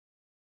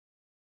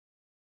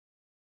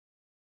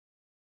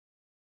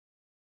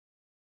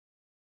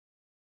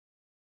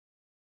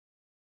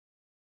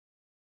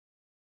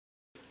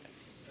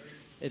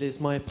It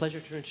is my pleasure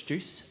to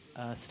introduce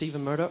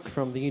Stephen Murdoch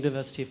from the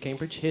University of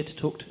Cambridge, here to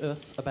talk to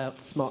us about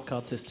smart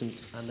card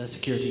systems and their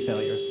security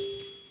failures.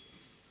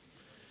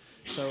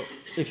 So,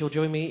 if you'll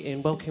join me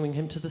in welcoming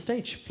him to the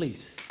stage,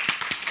 please.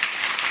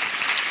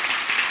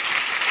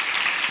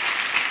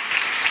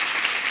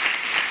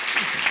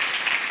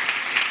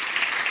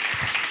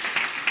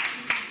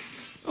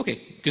 Okay,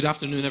 good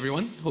afternoon,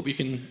 everyone. Hope you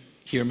can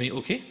hear me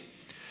okay.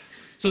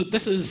 So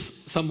this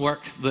is some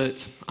work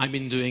that I've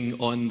been doing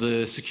on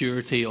the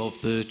security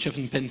of the chip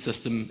and pin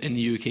system in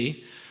the UK,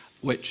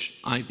 which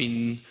I've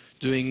been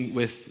doing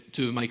with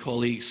two of my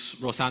colleagues,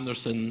 Ross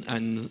Anderson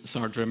and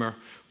Sarge Rimmer.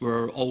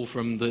 We're all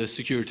from the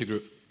security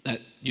group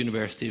at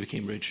University of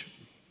Cambridge.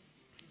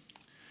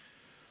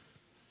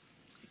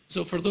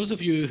 So for those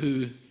of you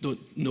who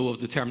don't know of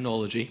the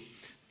terminology,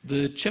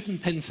 the chip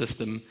and pin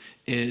system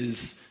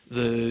is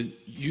the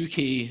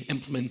UK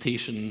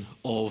implementation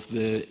of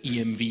the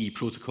EMV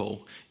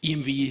protocol.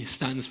 EMV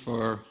stands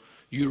for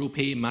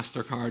Europay,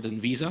 MasterCard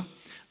and Visa,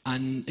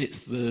 and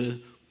it's the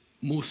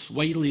most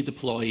widely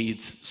deployed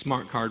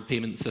smart card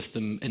payment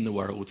system in the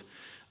world.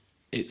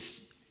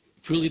 It's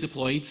fully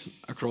deployed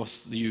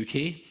across the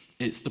UK.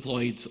 It's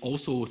deployed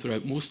also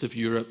throughout most of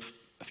Europe,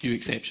 a few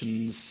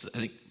exceptions, I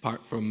think,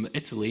 apart from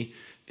Italy.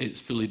 It's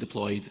fully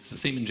deployed. It's the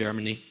same in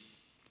Germany.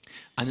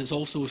 And it's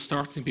also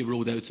starting to be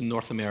rolled out in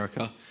North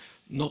America.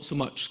 Not so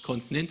much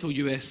continental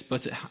US,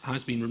 but it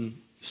has been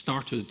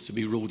started to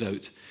be rolled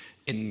out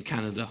in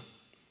Canada.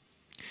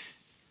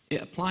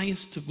 It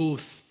applies to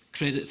both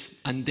credit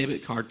and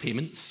debit card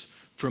payments.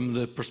 From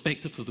the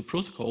perspective of the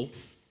protocol,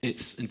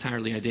 it's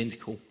entirely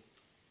identical.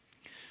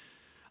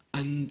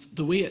 And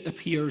the way it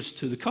appears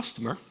to the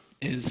customer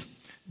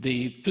is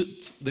they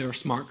put their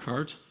smart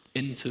card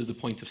into the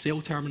point of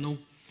sale terminal.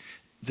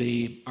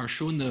 They are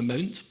shown the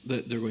amount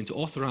that they're going to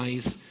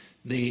authorise.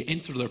 They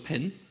enter their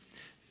PIN.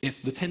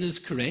 If the PIN is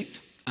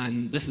correct,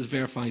 and this is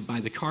verified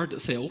by the card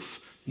itself,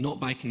 not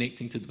by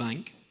connecting to the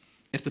bank,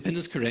 if the PIN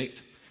is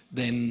correct,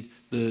 then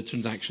the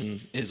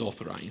transaction is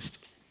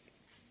authorised.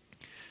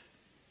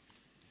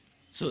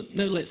 So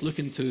now let's look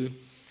into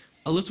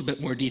a little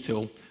bit more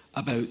detail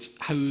about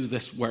how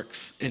this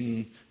works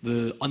in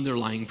the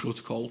underlying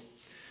protocol.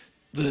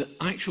 The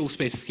actual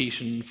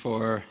specification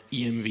for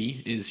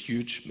EMV is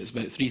huge. It's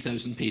about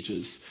 3,000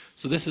 pages.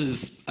 So this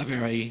is a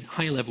very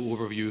high-level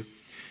overview.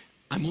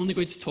 I'm only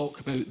going to talk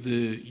about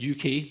the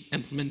UK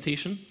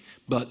implementation,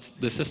 but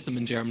the system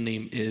in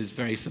Germany is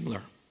very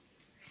similar.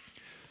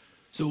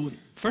 So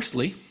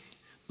firstly,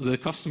 the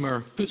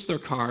customer puts their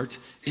card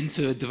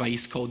into a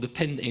device called the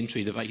PIN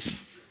entry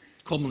device,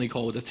 commonly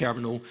called a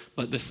terminal,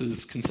 but this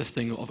is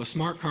consisting of a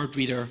smart card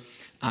reader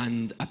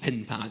and a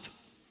PIN pad.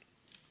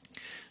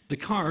 The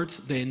card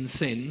then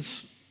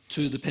sends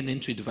to the PIN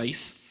entry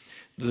device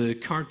the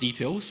card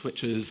details,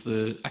 which is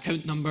the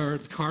account number,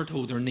 the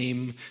cardholder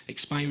name,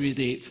 expiry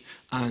date,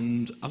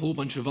 and a whole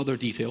bunch of other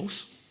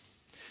details.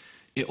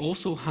 It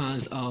also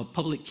has a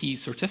public key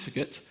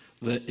certificate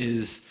that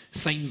is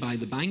signed by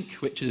the bank,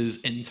 which is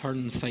in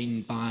turn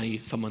signed by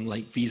someone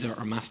like Visa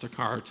or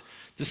MasterCard,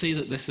 to say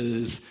that this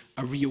is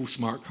a real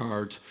smart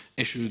card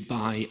issued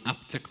by a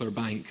particular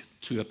bank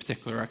to a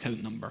particular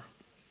account number.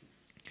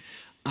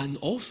 And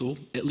also,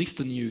 at least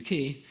in the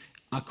UK,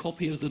 a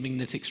copy of the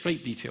magnetic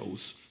stripe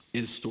details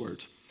is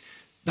stored.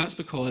 That's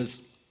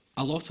because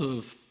a lot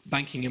of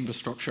banking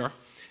infrastructure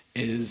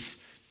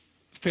is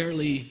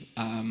fairly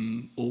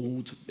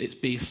old. It's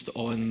based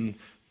on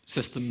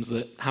systems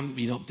that haven't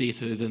been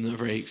updated and are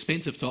very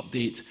expensive to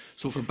update.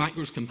 So for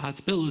backwards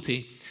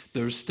compatibility,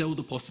 there's still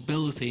the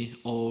possibility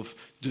of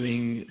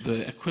doing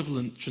the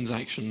equivalent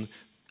transaction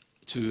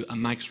to a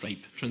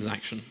magstripe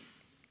transaction.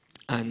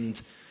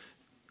 And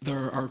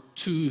there are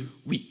two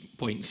weak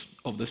points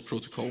of this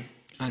protocol,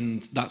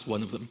 and that's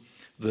one of them,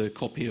 the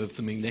copy of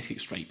the magnetic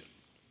stripe.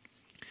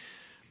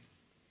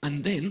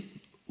 And then,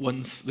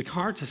 once the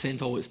card has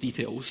sent all its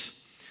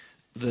details,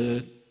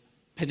 the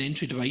PIN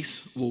entry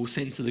device will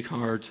send to the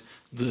card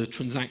the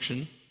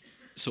transaction,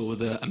 so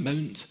the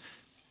amount,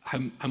 how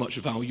much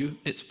value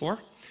it's for,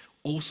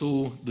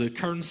 also the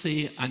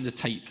currency and the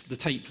type. The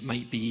type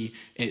might be,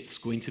 it's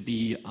going to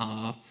be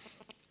a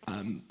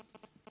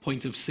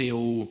point of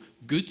sale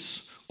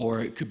goods, or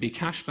it could be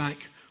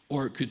cashback,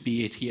 or it could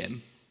be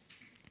ATM.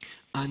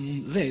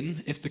 And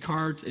then, if the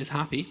card is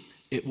happy,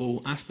 it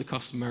will ask the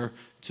customer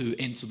to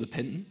enter the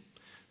PIN.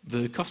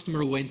 The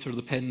customer will enter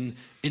the PIN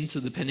into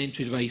the PIN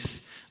entry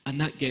device,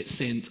 and that gets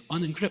sent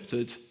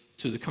unencrypted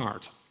to the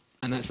card.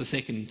 And that's the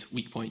second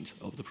weak point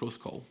of the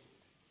protocol.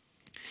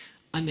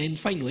 And then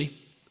finally,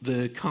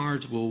 the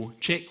card will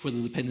check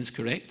whether the PIN is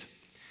correct.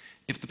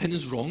 If the PIN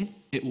is wrong,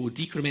 it will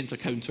decrement a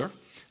counter,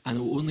 and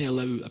it will only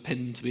allow a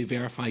PIN to be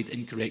verified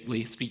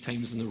incorrectly 3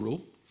 times in a row.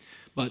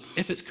 But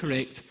if it's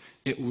correct,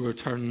 it will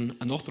return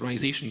an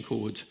authorization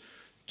code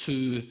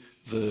to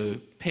the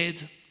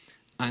PED,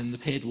 and the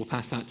PED will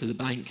pass that to the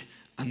bank,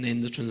 and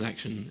then the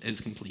transaction is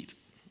complete.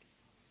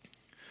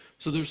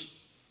 So there's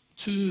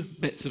 2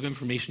 bits of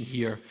information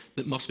here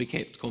that must be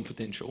kept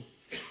confidential.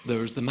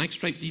 There's the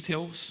magstripe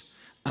details,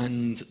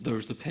 and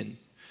there's the PIN.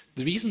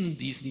 The reason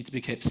these need to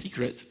be kept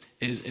secret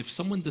is if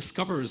someone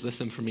discovers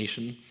this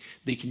information,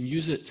 they can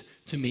use it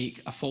to make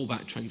a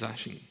fallback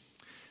transaction.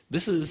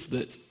 This is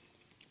that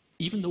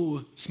even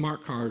though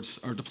smart cards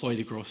are deployed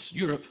across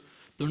Europe,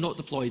 they're not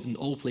deployed in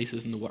all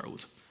places in the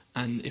world.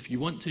 And if you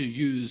want to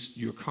use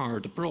your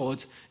card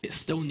abroad, it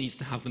still needs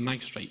to have the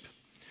mag stripe.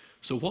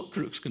 So what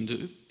crooks can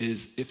do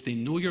is, if they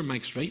know your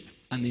mag stripe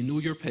and they know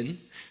your PIN,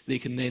 they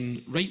can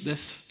then write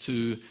this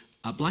to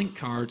a blank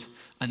card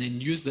and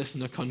then use this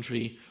in a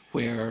country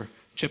where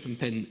chip and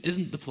PIN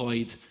isn't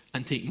deployed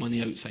and take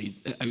money out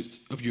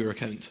of your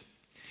account.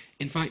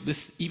 In fact,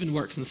 this even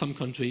works in some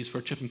countries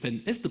where chip and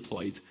PIN is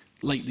deployed,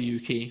 like the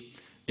UK.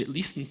 At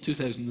least in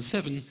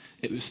 2007,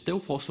 it was still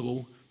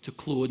possible to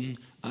clone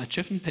a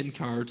chip and PIN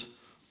card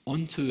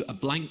onto a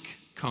blank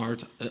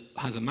card that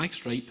has a mag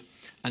stripe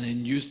and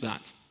then use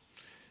that.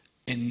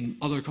 In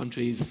other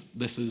countries,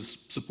 this is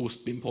supposed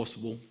to be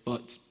impossible,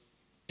 but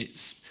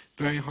it's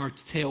very hard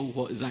to tell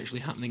what is actually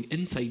happening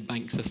inside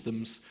bank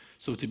systems,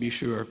 so to be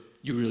sure,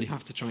 you really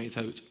have to try it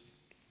out.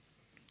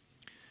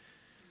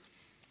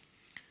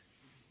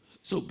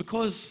 So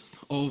because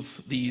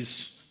of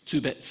these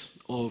 2 bits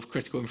of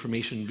critical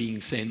information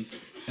being sent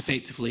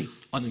effectively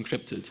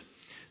unencrypted,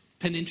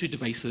 PIN entry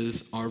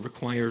devices are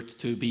required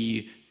to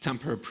be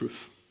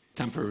tamper-proof,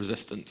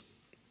 tamper-resistant.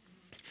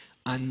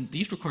 And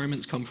these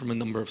requirements come from a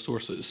number of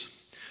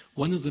sources.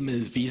 One of them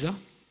is Visa.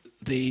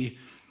 They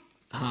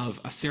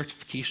have a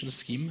certification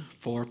scheme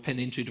for PIN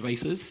entry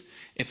devices.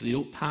 If they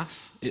don't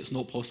pass, it's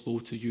not possible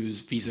to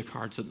use Visa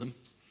cards in them.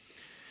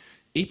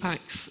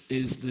 Apax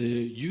is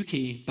the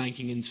UK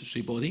banking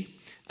industry body,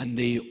 and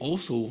they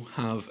also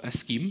have a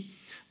scheme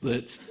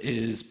that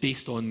is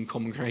based on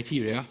common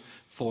criteria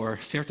for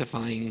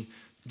certifying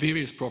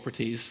various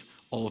properties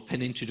of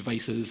PIN entry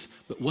devices,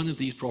 but one of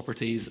these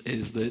properties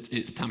is that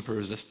it's tamper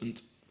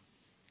resistant.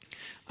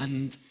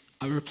 And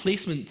a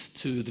replacement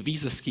to the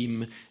Visa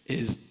scheme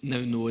is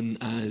now known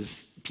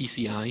as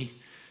PCI.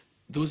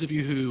 Those of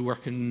you who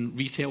work in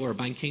retail or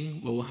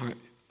banking will have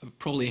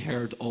probably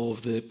heard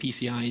of the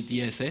PCI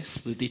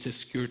DSS, the Data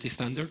Security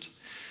Standard.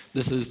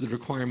 This is the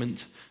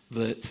requirement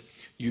that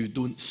you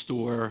don't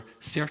store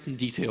certain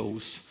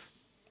details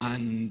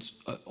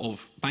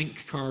of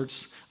bank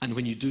cards, and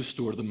when you do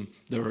store them,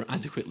 they're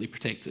adequately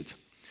protected.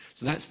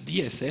 So that's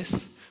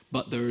DSS,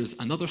 but there's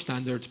another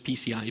standard,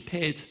 PCI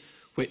PED,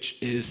 which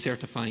is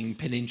certifying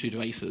PIN entry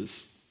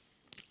devices,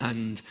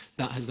 and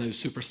that has now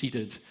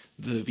superseded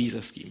the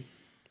Visa scheme.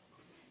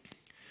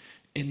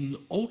 In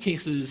all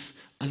cases,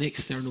 an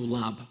external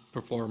lab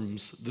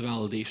performs the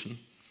validation.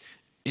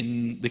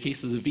 In the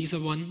case of the Visa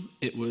one,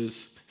 it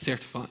was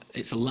certified.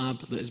 It's a lab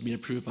that has been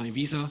approved by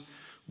Visa.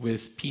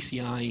 With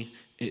PCI,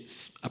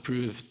 it's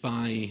approved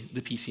by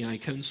the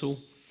PCI Council.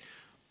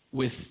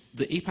 With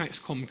the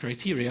Apax common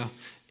criteria,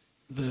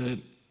 the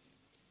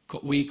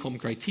way common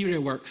criteria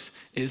works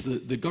is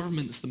that the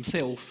governments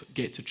themselves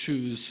get to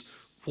choose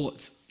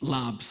what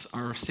labs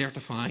are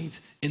certified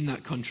in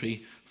that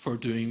country for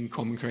doing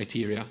common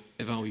criteria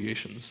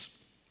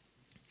evaluations.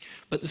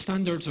 But the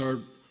standards are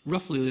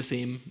roughly the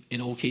same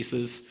in all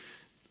cases.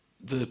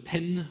 The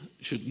PIN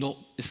should not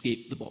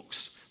escape the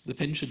box. The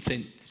PIN should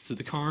send to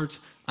the card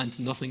and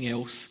to nothing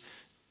else.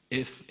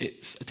 If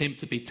it's attempted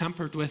to be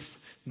tampered with,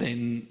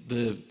 then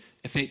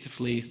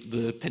effectively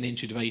the PIN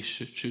entry device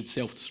should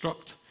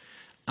self-destruct.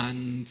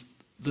 And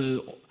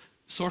the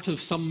sort of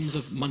sums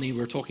of money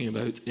we're talking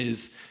about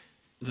is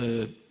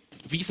the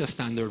Visa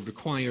standard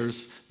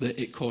requires that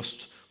it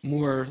cost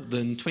more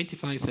than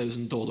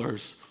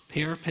 $25,000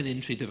 per PIN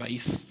entry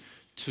device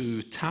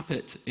to tap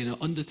it in an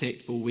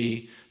undetectable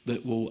way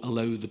that will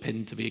allow the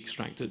PIN to be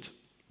extracted.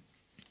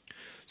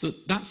 So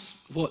that's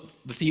what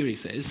the theory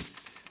says,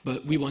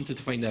 but we wanted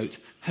to find out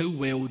how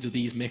well do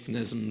these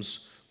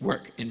mechanisms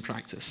work in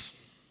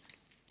practice.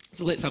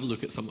 So let's have a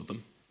look at some of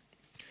them.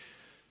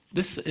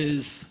 This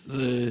is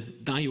the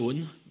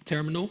Dione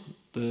terminal,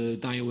 the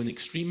Dione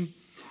Extreme,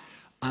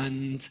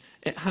 and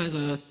it has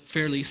a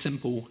fairly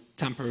simple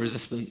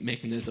tamper-resistant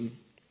mechanism.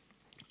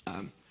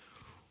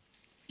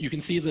 You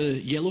can see the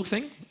yellow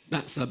thing,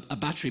 that's a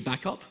battery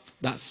backup.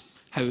 That's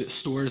how it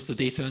stores the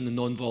data in the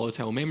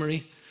non-volatile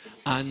memory.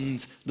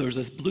 And there's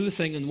this blue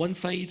thing on one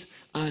side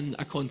and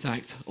a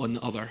contact on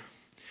the other.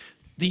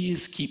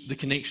 These keep the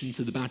connection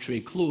to the battery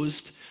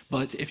closed,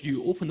 but if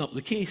you open up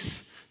the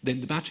case,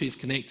 then the battery is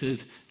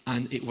connected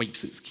and it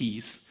wipes its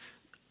keys.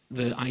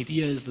 The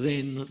idea is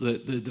then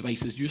that the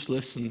device is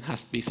useless and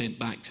has to be sent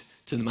back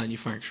to the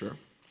manufacturer.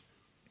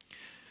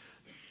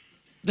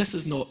 This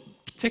is not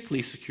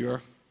particularly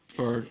secure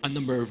for a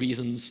number of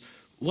reasons,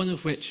 one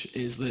of which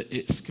is that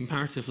it's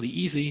comparatively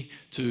easy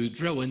to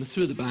drill in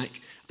through the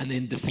back and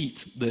then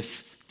defeat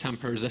this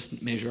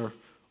tamper-resistant measure.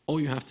 All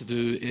you have to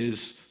do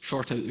is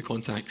short out the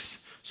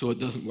contacts so it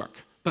doesn't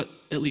work, but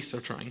at least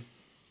they're trying.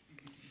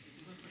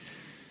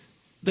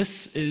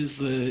 This is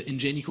the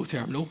Ingenico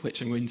terminal,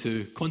 which I'm going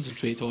to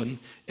concentrate on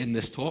in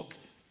this talk,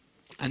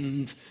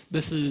 and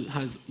this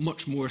has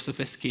much more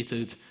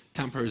sophisticated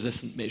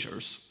tamper-resistant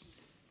measures.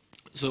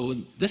 So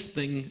this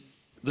thing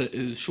that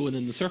is shown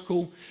in the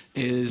circle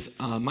is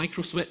a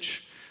micro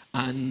switch,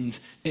 and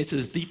it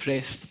is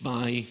depressed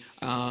by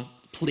a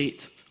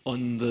plate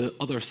on the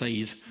other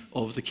side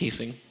of the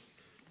casing.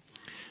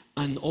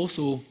 And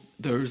also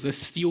there's this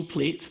steel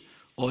plate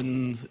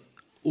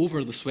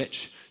over the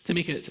switch to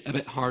make it a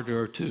bit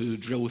harder to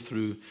drill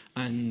through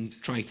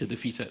and try to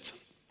defeat it.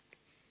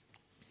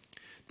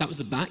 That was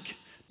the back,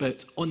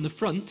 but on the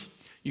front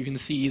you can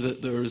see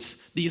that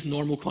there's these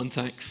normal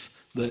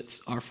contacts that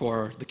are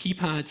for the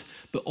keypad,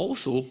 but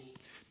also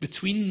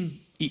between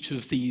each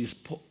of these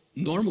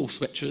normal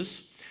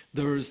switches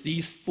there's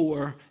these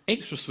 4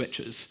 extra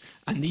switches,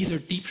 and these are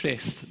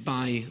depressed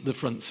by the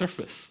front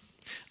surface,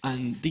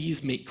 and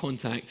these make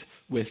contact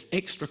with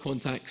extra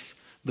contacts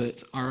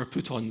that are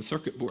put on the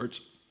circuit board.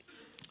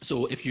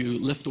 So if you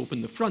lift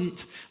open the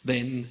front,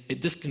 then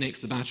it disconnects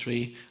the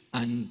battery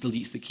and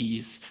deletes the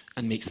keys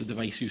and makes the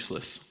device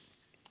useless.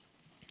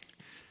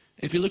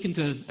 If you look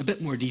into a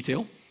bit more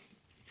detail,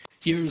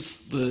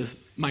 here's the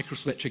micro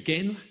switch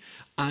again,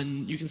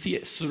 and you can see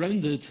it's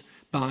surrounded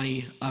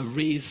by a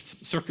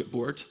raised circuit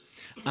board,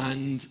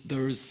 and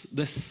there's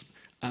this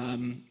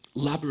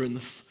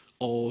labyrinth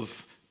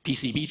of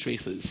PCB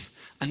traces,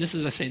 and this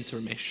is a sensor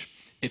mesh.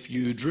 If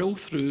you drill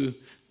through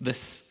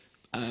this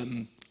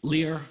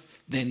layer,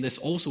 then this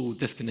also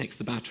disconnects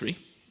the battery.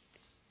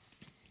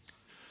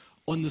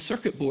 On the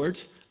circuit board,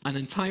 an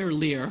entire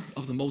layer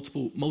of the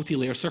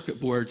multi-layer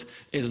circuit board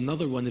is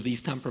another one of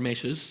these tamper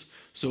meshes.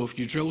 So if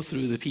you drill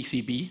through the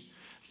PCB,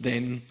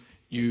 then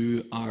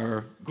you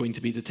are going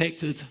to be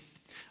detected.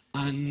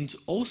 And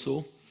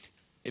also,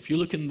 if you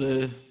look in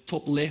the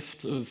top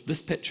left of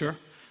this picture,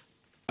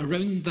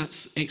 around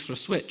that extra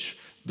switch,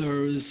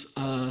 there's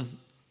an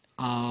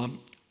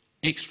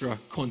extra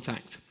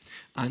contact.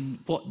 And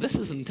what this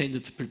is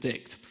intended to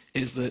predict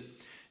is that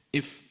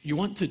if you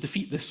want to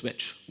defeat this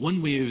switch,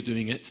 one way of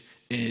doing it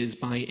is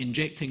by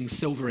injecting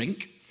silver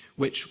ink,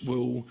 which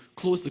will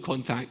close the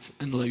contact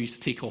and allow you to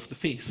take off the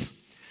face.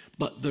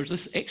 But there's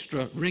this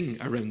extra ring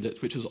around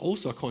it, which is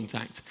also a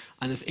contact,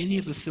 and if any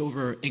of the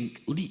silver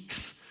ink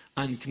leaks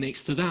and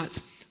connects to that,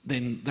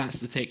 then that's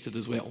detected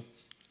as well.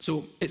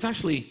 So it's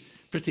actually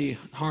pretty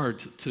hard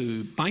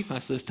to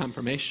bypass this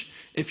tamper mesh.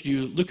 If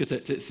you look at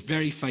it, it's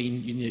very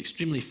fine. You need an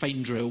extremely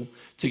fine drill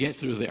to get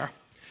through there.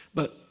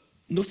 But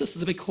notice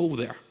there's a big hole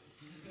there.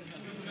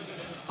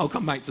 I'll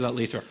come back to that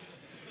later.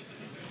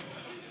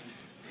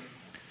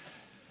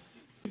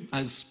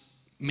 As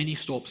many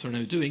stops are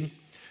now doing,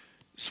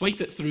 swipe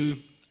it through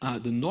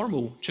the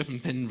normal chip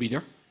and pin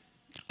reader,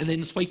 and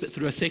then swipe it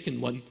through a second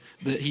one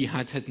that he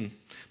had hidden.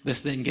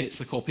 This then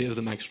gets a copy of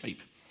the mag stripe.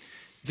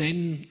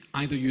 Then,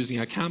 either using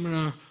a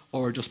camera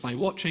or just by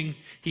watching,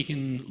 he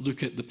can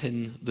look at the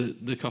pin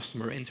that the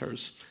customer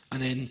enters,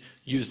 and then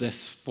use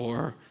this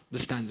for the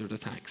standard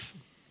attacks.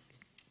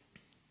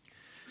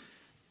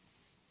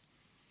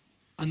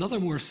 Another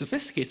more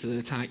sophisticated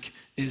attack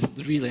is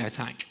the relay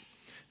attack.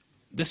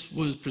 This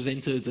was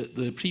presented at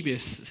the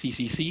previous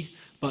CCC,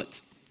 but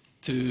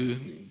to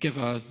give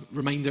a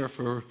reminder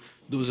for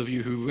those of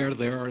you who were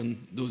there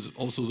and those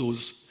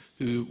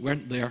who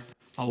weren't there,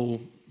 I'll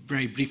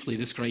very briefly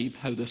describe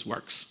how this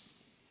works.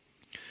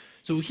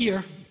 So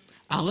here,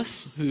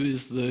 Alice, who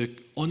is the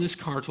honest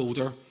card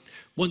holder,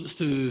 wants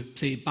to,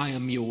 say, buy a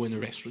meal in a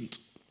restaurant.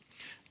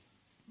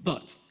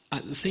 But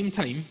at the same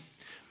time,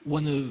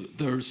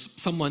 there's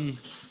someone,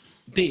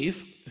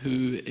 Dave,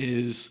 who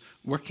is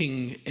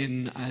working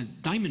in a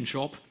diamond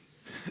shop.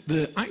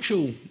 The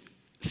actual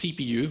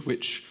CPU,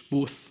 which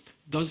both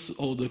does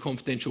all the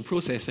confidential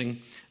processing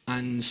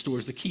and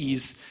stores the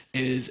keys,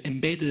 is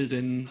embedded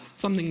in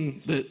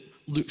something that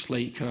looks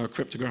like a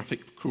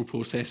cryptographic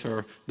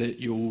coprocessor that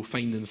you'll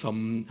find in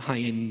some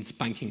high-end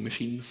banking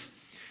machines.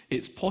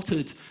 It's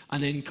potted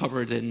and then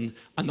covered in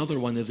another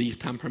one of these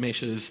tamper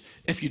meshes.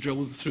 If you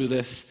drill through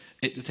this,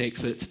 it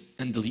detects it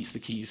and deletes the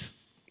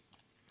keys.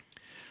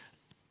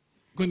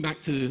 Going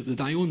back to the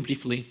dione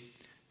briefly,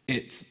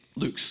 it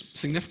looks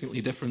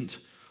significantly different.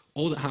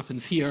 All that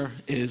happens here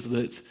is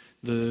that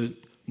the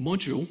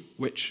module,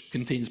 which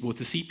contains both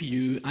the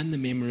CPU and the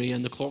memory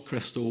and the clock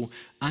crystal,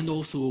 and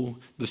also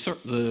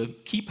the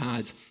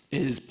keypad,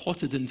 is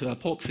potted into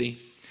epoxy,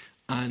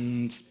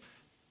 and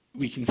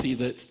we can see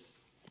that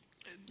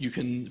you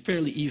can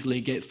fairly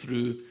easily get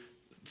through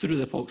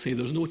the epoxy.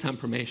 There's no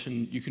tamper mesh,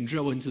 and you can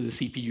drill into the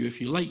CPU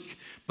if you like,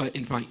 but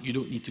in fact you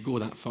don't need to go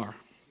that far.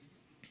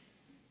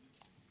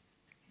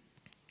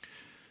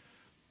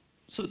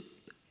 So,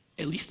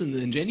 at least in the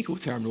Ingenico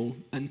terminal,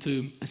 and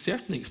to a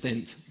certain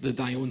extent the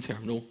dione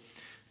terminal,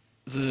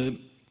 the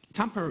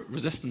tamper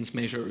resistance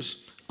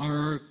measures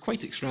are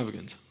quite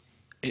extravagant.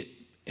 It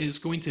is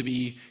going to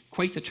be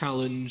quite a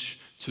challenge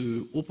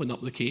to open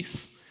up the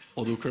case,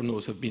 although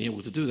criminals have been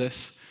able to do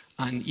this,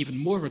 and even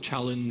more of a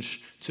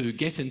challenge to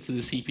get into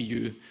the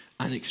CPU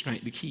and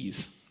extract the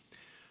keys.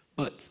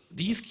 But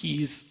these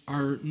keys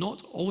are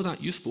not all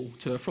that useful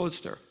to a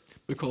fraudster,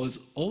 because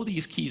all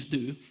these keys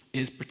do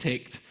is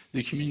protect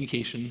the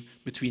communication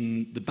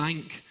between the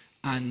bank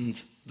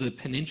and the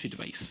PIN entry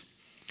device.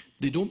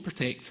 They don't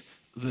protect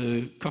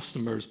the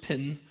customer's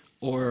PIN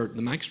or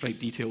the mag stripe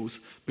details,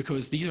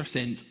 because these are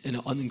sent in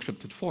an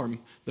unencrypted form.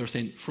 They're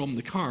sent from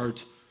the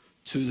card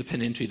to the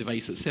PIN entry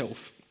device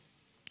itself.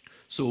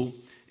 So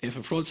if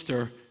a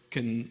fraudster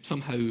can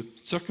somehow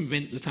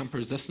circumvent the tamper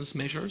resistance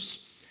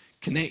measures,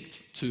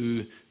 connect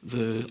to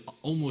the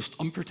almost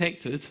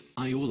unprotected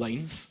I/O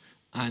lines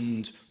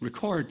and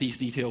record these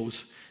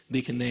details,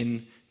 they can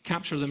then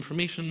capture the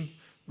information,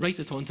 write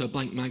it onto a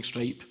blank mag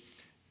stripe.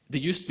 They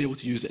used to be able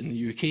to use it in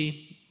the UK.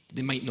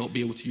 They might not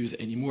be able to use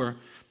it anymore,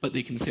 but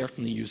they can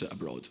certainly use it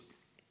abroad.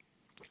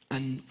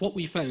 And what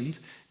we found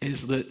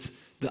is that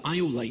the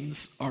I/O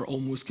lines are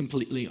almost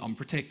completely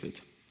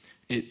unprotected.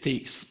 It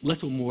takes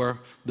little more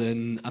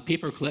than a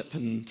paperclip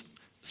and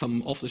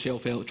some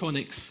off-the-shelf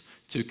electronics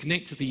to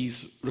connect to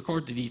these,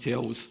 record the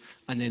details,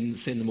 and then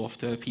send them off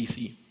to a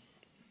PC.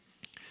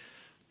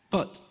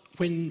 But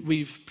when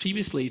we've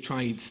previously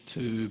tried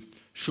to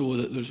show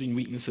that there's been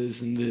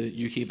weaknesses in the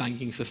UK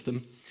banking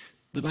system,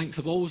 the banks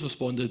have always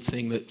responded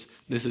saying that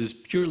this is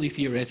purely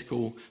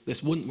theoretical,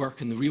 this won't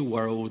work in the real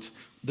world,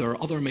 there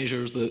are other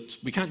measures that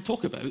we can't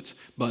talk about,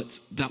 but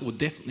that would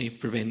definitely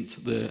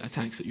prevent the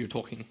attacks that you're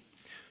talking.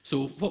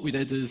 So what we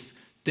did is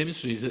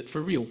demonstrated it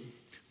for real.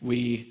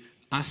 We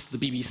asked the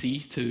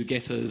BBC to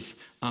get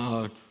us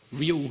a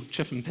real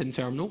chip and PIN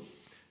terminal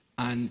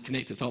and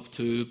connect it up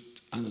to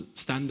a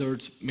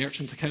standard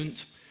merchant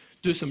account,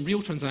 do some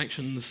real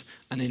transactions,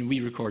 and then we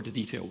record the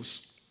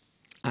details.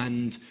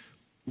 And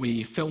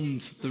we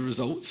filmed the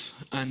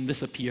results, and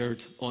this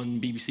appeared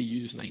on BBC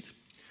Newsnight.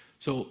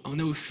 So I'll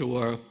now show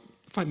a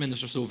 5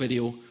 minutes or so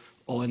video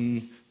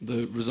on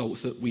the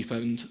results that we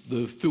found.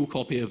 The full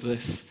copy of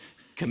this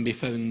can be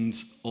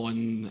found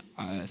on,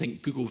 I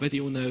think, Google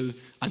Video now,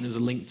 and there's a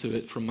link to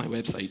it from my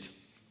website.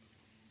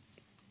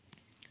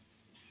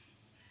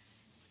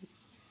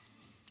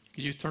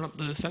 Could you turn up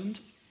the sound?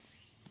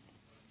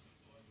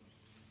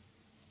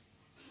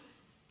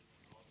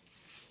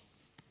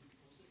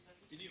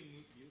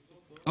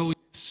 Oh,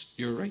 yes,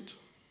 you're right.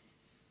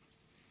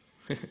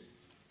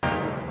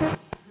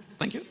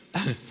 Thank you.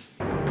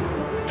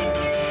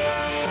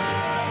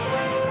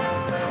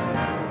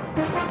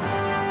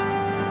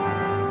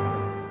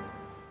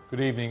 Good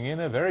evening. In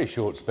a very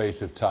short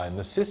space of time,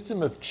 the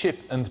system of chip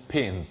and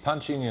PIN,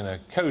 punching in a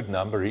code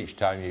number each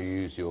time you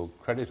use your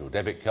credit or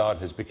debit card,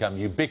 has become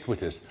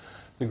ubiquitous.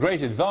 The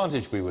great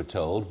advantage, we were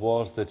told,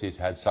 was that it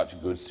had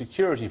such good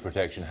security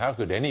protection. How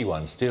could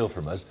anyone steal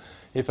from us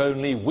if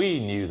only we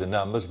knew the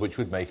numbers which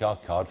would make our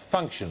card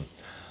function?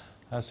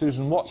 As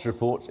Susan Watts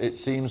reports, it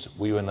seems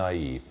we were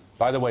naive.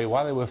 By the way,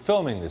 while they were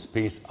filming this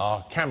piece,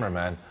 our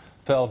cameraman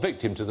fell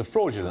victim to the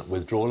fraudulent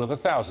withdrawal of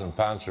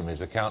 £1,000 from his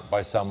account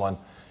by someone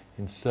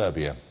in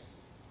Serbia.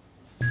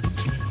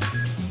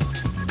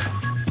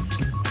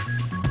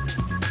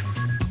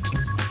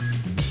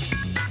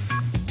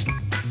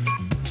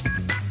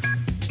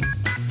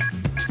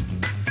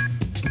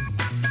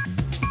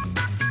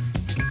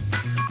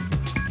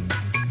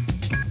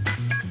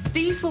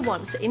 These were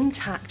once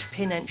intact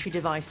pin entry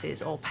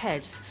devices, or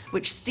PEDs,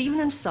 which Stephen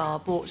and Saar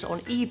bought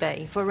on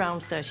eBay for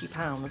around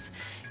 £30,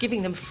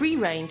 giving them free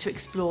rein to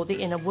explore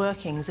the inner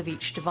workings of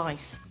each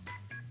device.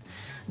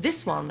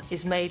 This one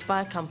is made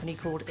by a company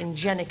called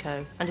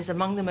Ingenico and is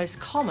among the most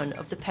common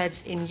of the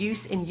PEDs in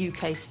use in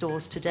UK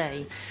stores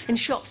today, in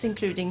shops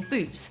including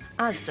Boots,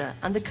 Asda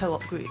and the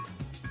Co-op Group.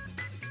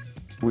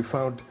 We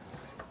found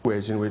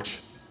ways in which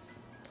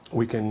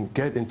we can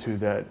get into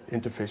that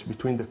interface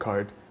between the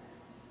card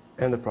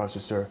and the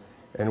processor,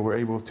 and we're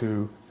able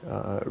to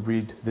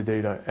read the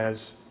data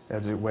as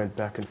it went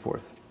back and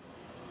forth.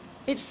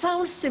 It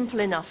sounds simple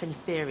enough in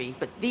theory,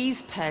 but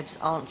these PEDs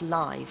aren't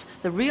live.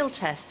 The real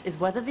test is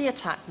whether the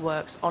attack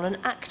works on an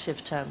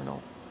active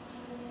terminal.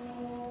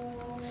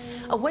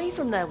 Away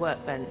from their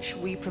workbench,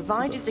 we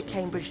provided the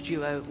Cambridge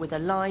duo with a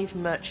live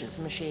merchant's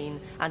machine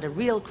and a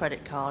real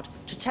credit card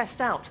to test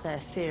out their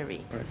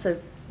theory. Right. So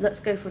let's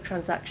go for a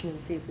transaction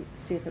and see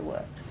if it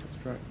works.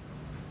 That's right.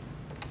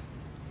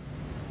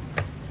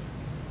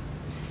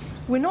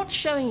 We're not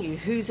showing you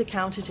whose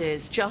account it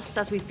is, just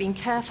as we've been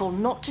careful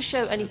not to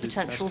show any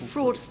potential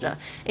fraudster,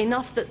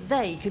 enough that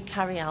they could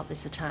carry out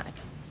this attack.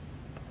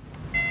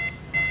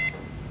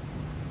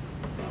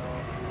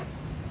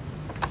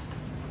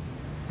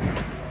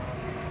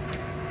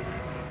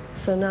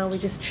 So now we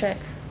just check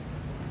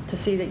to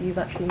see that you've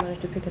actually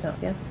managed to pick it up,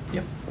 yeah?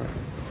 Yep.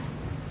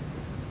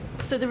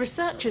 So the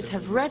researchers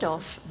have read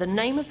off the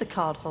name of the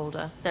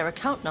cardholder, their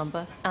account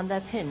number and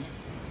their PIN.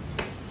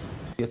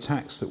 The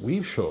attacks that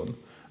we've shown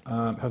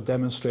have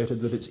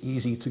demonstrated that it's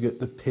easy to get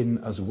the PIN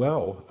as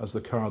well as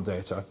the card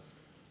data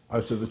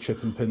out of the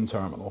chip and PIN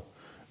terminal.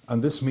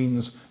 And this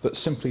means that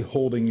simply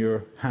holding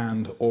your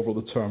hand over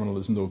the terminal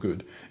is no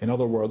good. In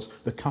other words,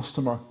 the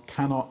customer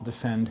cannot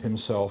defend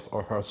himself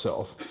or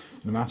herself,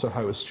 no matter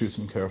how astute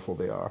and careful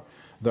they are.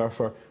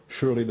 Therefore,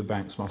 surely the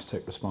banks must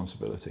take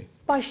responsibility.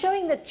 By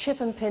showing that chip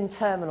and PIN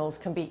terminals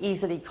can be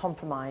easily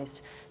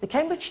compromised, the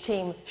Cambridge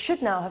team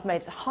should now have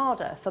made it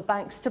harder for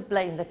banks to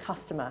blame the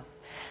customer.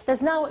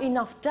 There's now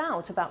enough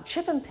doubt about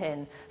chip and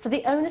pin for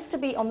the onus to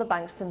be on the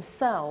banks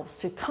themselves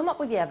to come up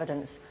with the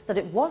evidence that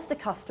it was the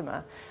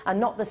customer and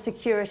not the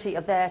security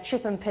of their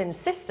chip and pin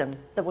system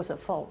that was at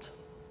fault.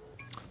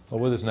 Well,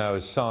 with us now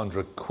is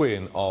Sandra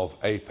Quinn of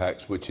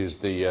APAX, which is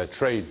the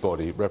trade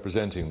body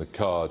representing the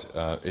card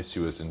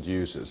issuers and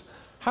users.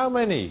 How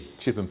many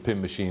chip and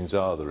pin machines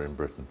are there in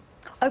Britain?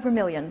 Over 1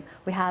 million.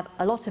 We have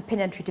a lot of pin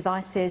entry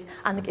devices,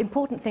 and the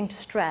important thing to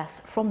stress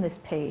from this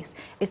piece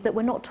is that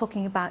we're not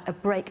talking about a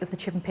break of the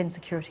chip and pin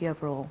security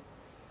overall.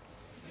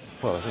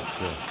 Well, I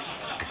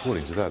think,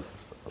 according to that,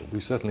 we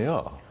certainly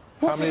are.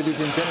 How many of these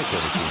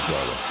Ingenico machines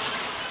are there?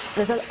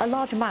 There's a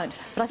large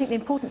amount, but I think the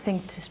important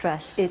thing to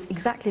stress is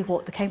exactly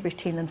what the Cambridge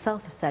team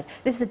themselves have said.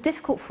 This is a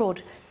difficult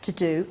fraud to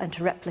do and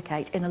to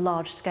replicate in a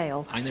large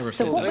scale. I never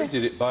said They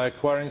did it by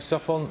acquiring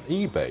stuff on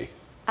eBay.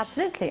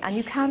 Absolutely, and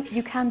you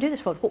can do this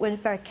fraud. What we're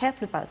very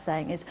careful about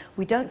saying is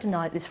we don't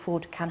deny that this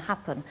fraud can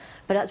happen,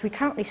 but as we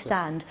currently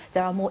stand,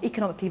 there are more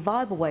economically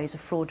viable ways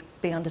of fraud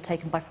being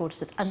undertaken by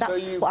fraudsters, and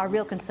that's what our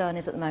real concern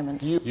is at the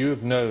moment. You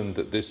have known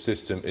that this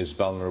system is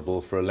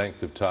vulnerable for a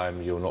length of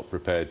time you're not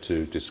prepared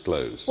to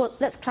disclose. Well,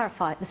 let's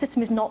clarify. The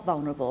system is not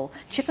vulnerable.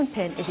 Chip and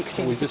pin is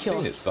extremely We've just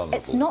secure. seen it's vulnerable.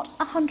 It's not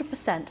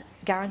 100%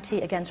 guarantee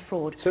against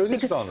fraud. So it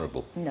is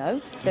vulnerable?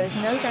 No, there is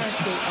no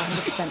guarantee,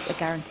 100%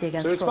 guarantee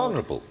against fraud. So it's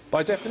vulnerable,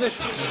 by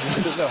definition.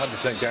 If there's no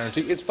 100%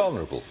 guarantee, it's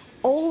vulnerable.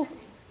 All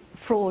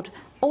fraud,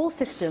 all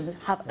systems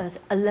have an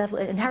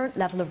inherent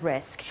level of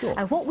risk. Sure.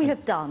 And what we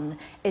have done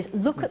is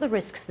look at the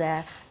risks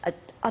there,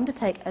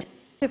 undertake a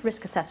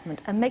risk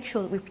assessment and make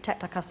sure that we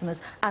protect our customers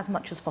as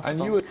much as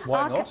possible. And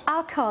why not?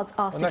 Our cards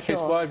are secure. In that case,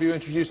 why have you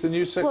introduced the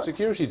new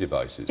security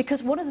devices?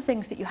 Because one of the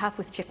things that you have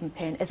with chip and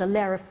pin is a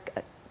layer of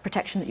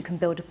protection that you can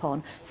build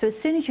upon. So as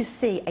soon as you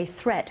see a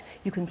threat,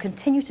 you can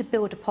continue to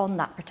build upon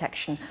that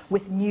protection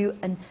with new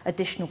and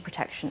additional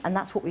protection. And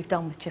that's what we've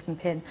done with chip and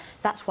pin.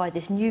 That's why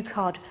this new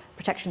card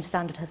protection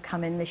standard has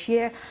come in this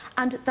year.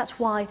 And that's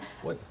why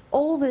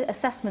all the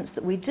assessments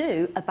that we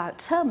do about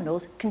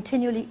terminals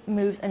continually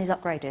moves and is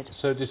upgraded.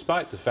 So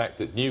despite the fact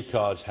that new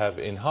cards have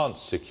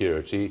enhanced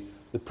security,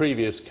 the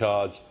previous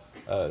cards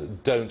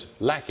don't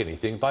lack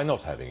anything by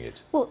not having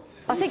it? Well,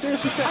 I think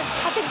Seriously saying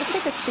I think the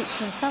figures speak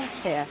for themselves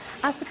here.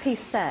 As the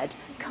piece said,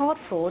 card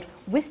fraud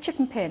with chip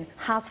and pin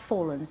has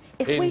fallen.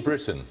 In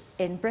Britain?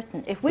 In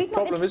Britain. The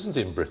problem isn't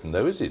in Britain,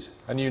 though, is it?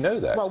 And you know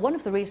that. Well, one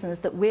of the reasons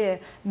that we're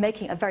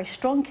making a very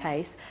strong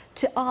case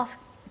to ask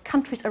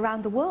countries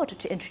around the world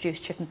to introduce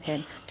chip and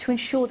pin to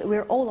ensure that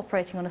we're all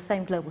operating on the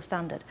same global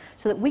standard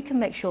so that we can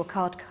make sure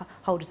card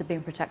holders are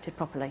being protected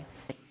properly.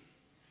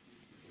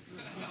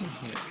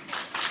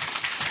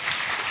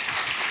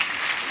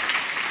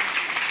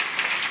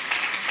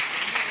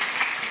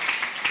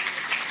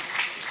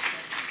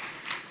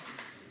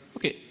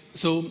 Okay,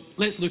 so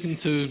let's look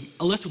into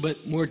a little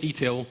bit more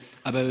detail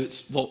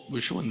about what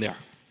was shown there.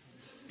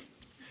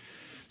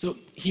 So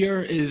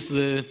here is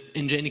the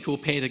Ingenico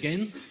PED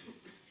again.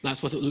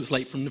 That's what it looks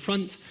like from the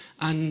front,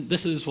 and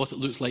this is what it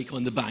looks like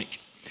on the back.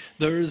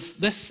 There's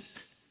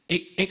this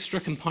extra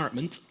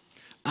compartment,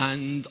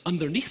 and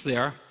underneath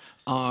there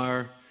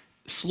are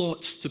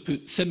slots to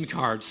put SIM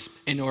cards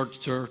in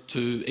order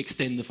to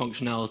extend the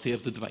functionality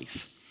of the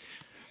device.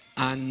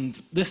 And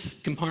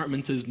this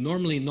compartment is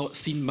normally not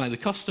seen by the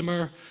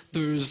customer.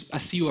 There's a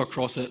seal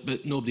across it,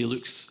 but nobody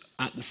looks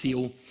at the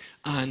seal.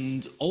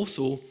 And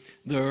also,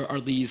 there are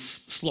these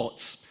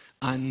slots,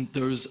 and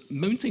there's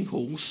mounting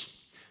holes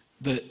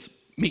that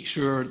make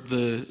sure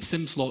the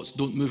SIM slots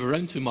don't move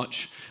around too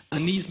much,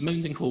 and these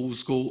mounting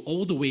holes go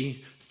all the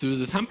way through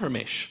the tamper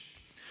mesh.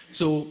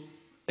 So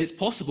it's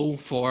possible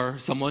for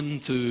someone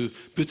to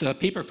put a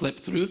paperclip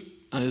through,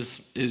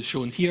 as is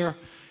shown here,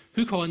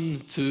 hook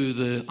on to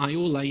the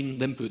I/O line,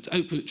 the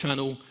input-output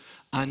channel,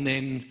 and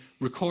then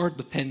record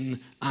the pin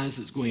as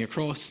it's going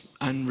across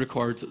and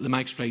record the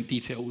magstripe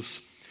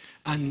details.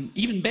 And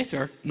even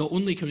better, not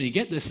only can we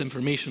get this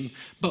information,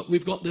 but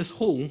we've got this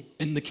hole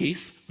in the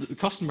case that the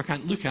customer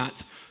can't look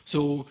at,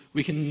 so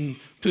we can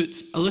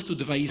put a little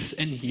device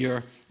in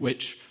here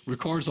which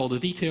records all the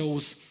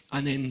details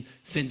and then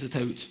sends it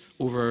out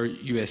over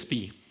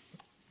USB.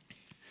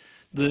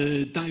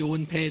 The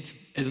Dione PED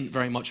isn't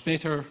very much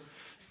better.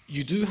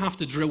 You do have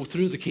to drill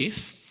through the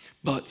case,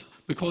 but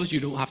because you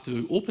don't have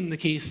to open the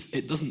case,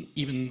 it doesn't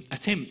even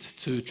attempt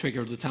to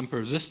trigger the tamper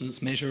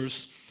resistance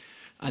measures.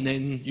 And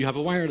then you have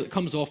a wire that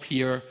comes off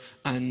here,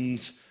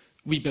 and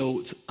we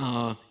built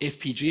a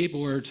FPGA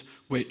board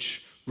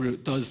which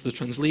does the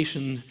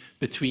translation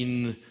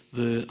between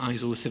the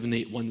ISO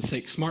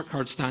 7816 smart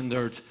card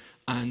standard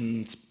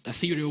and a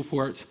serial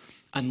port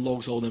and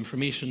logs all the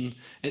information.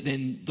 It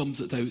then dumps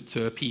it out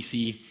to a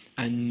PC,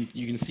 and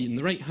you can see on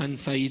the right-hand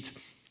side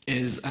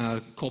is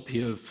a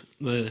copy of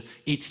the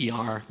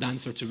ATR, the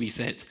answer to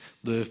reset,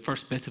 the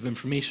first bit of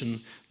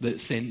information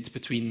that's sent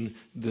between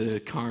the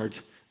card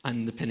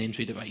and the pin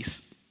entry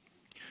device.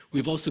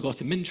 We've also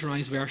got a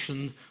miniaturized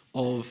version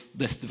of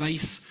this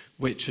device,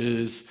 which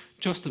is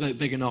just about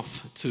big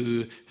enough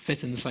to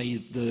fit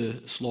inside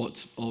the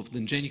slot of the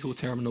Ingenico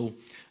terminal,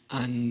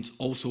 and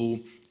also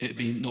it would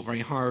be not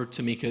very hard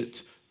to make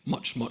it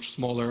much, much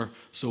smaller,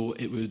 so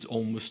it would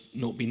almost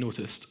not be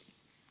noticed.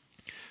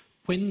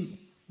 When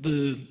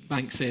the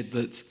bank said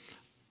that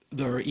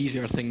there are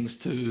easier things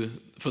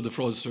for the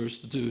fraudsters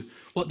to do,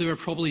 what they were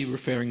probably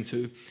referring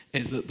to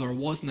is that there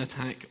was an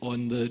attack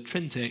on the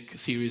Trintec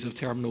series of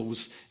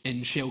terminals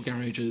in Shell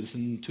garages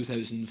in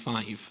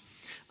 2005.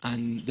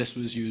 And this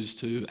was used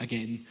to,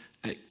 again,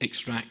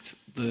 extract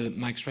the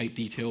magstripe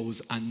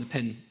details and the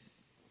PIN.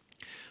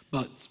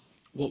 But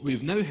what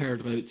we've now heard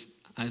about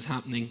as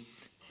happening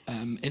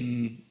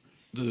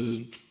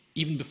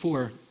even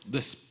before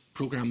this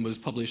programme was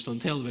published on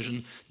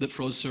television, that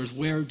fraudsters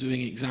were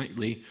doing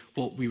exactly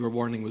what we were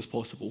warning was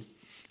possible.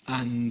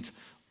 And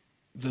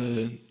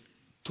the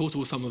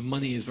total sum of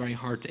money is very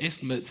hard to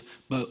estimate,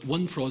 but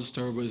one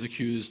fraudster was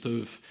accused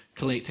of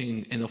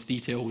collecting enough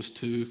details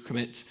to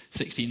commit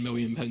 £16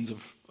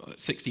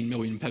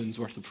 million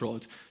worth of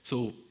fraud.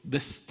 So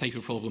this type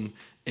of problem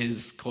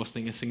is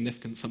costing a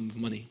significant sum of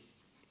money.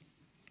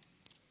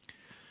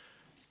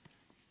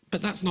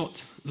 But that's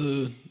not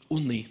the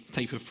only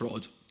type of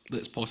fraud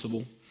that's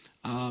possible.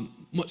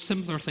 Much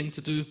simpler thing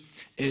to do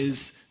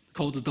is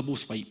called a double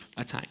swipe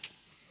attack.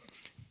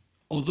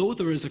 Although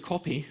there is a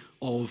copy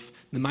of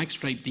the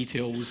magstripe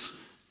details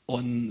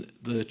on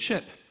the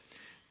chip,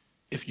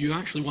 if you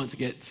actually want to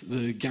get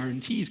the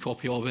guaranteed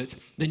copy of it,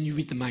 then you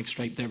read the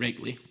magstripe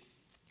directly.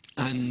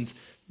 And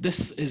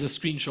this is a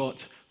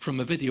screenshot from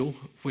a video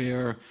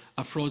where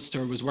a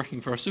fraudster was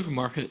working for a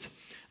supermarket,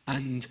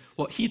 and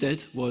what he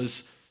did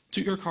was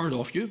took your card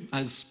off you,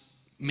 as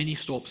many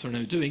stops are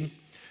now doing,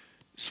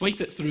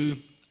 swipe it through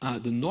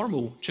the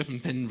normal chip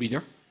and pin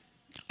reader,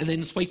 and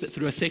then swipe it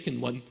through a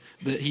second one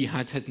that he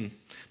had hidden.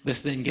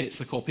 This then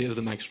gets a copy of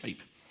the magstripe.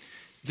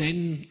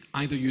 Then,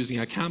 either using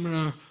a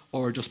camera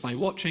or just by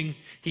watching,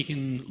 he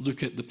can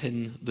look at the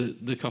pin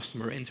that the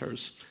customer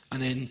enters,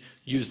 and then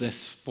use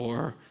this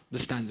for the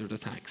standard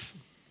attacks.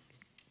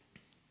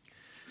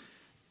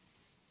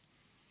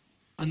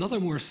 Another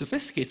more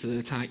sophisticated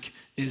attack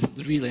is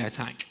the relay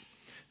attack.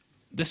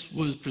 This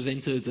was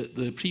presented at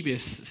the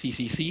previous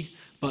CCC,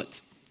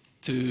 but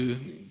to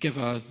give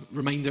a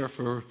reminder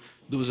for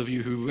those of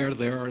you who were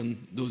there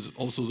and those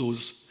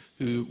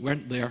who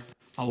weren't there,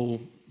 I'll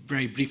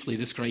very briefly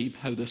describe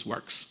how this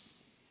works.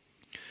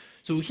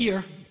 So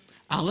here,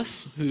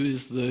 Alice, who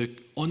is the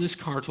honest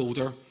card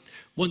holder,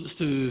 wants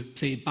to,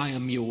 say, buy a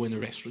meal in a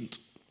restaurant.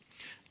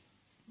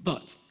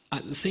 But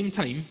at the same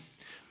time,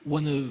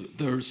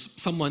 there's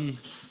someone,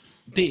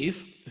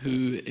 Dave,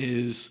 who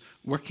is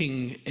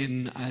working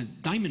in a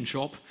diamond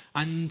shop,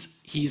 and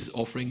he's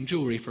offering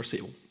jewellery for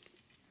sale.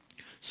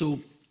 So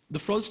the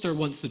fraudster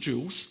wants the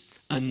jewels,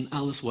 and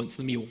Alice wants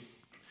the meal.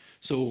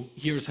 So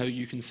here's how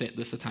you can set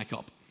this attack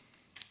up.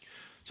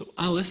 So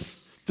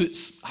Alice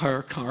puts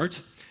her card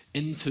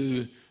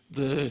into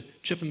the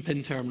chip and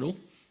pin terminal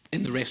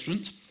in the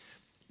restaurant,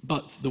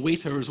 but the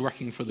waiter is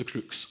working for the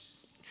crooks.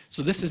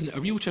 So this isn't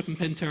a real chip and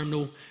pin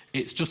terminal,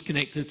 it's just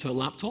connected to a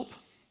laptop.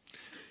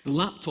 The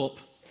laptop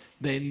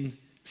then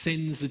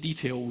sends the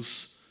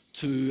details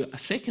to a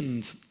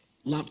second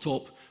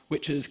laptop,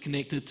 which is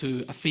connected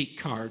to a fake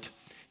card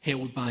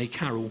held by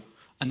Carol,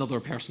 another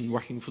person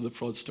working for the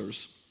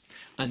fraudsters.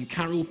 And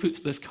Carol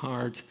puts this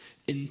card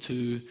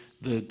into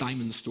the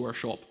diamond store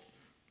shop.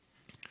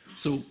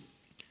 So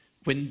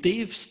when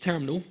Dave's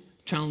terminal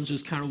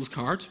challenges Carol's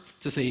card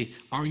to say,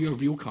 are you a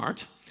real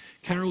card?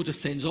 Carol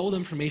just sends all the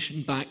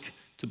information back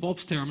to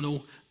Bob's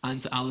terminal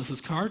and to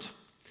Alice's card.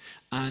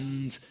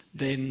 And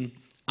then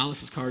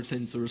Alice's card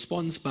sends the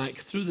response back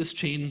through this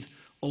chain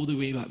all the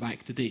way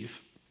back to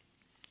Dave.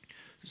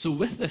 So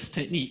with this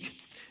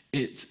technique,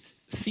 it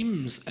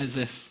seems as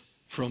if,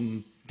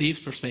 from Dave's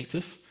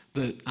perspective,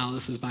 that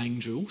Alice is buying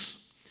jewels.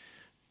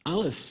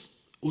 Alice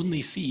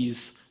only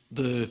sees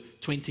the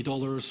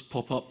 $20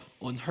 pop up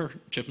on her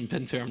chip and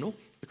pin terminal,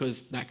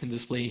 because that can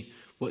display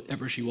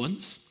whatever she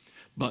wants.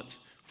 But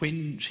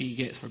when she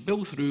gets her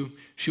bill through,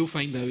 she'll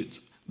find out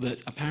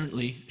that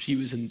apparently she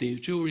was in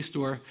Dave's jewellery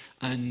store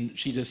and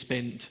she just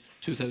spent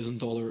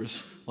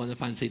 $2,000 on a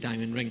fancy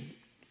diamond ring.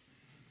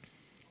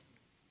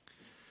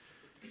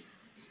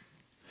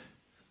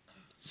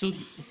 So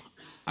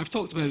I've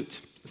talked about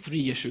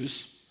 3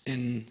 issues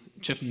in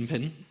chip and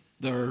pin.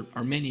 There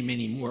are many,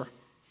 many more.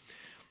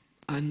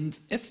 And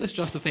if this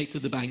just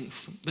affected the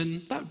banks,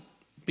 then that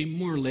would be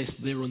more or less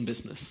their own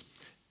business.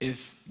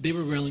 If they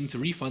were willing to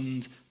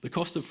refund the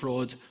cost of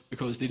fraud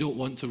because they don't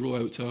want to roll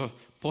out a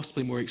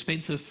possibly more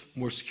expensive,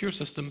 more secure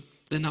system,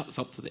 then that's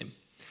up to them.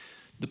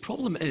 The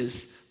problem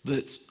is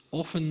that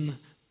often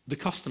the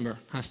customer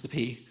has to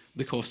pay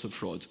the cost of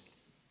fraud.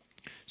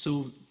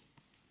 So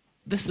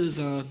this is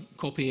a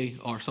copy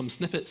or some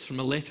snippets from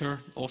a letter,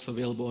 also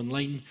available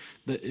online,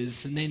 that is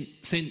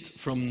sent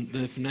from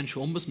the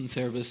Financial Ombudsman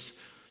Service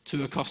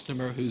to a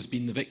customer who's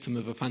been the victim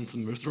of a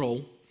phantom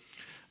withdrawal,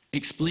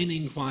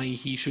 explaining why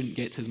he shouldn't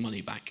get his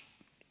money back.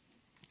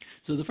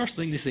 So So the first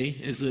thing they say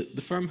is that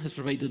the firm has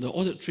provided an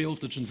audit trail of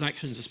the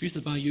transactions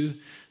disputed by you.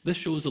 This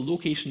shows the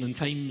location and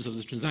times of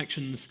the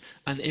transactions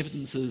and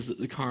evidences that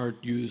the card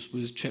used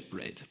was chip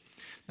read.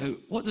 Now,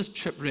 what does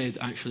chip read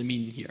actually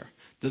mean here?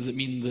 Does it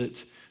mean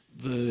that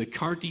the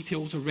card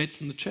details are read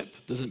from the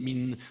chip? Does it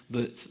mean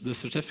that the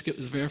certificate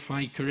was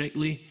verified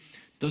correctly?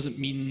 Does it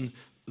mean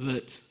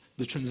that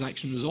the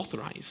transaction was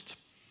authorised?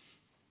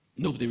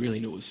 Nobody really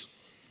knows.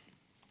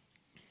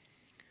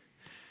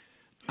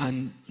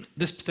 And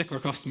this particular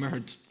customer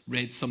had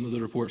read some of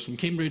the reports from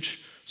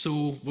Cambridge,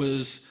 so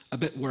was a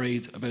bit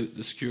worried about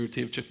the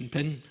security of chip and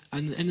PIN,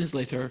 and in his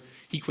letter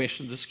he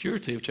questioned the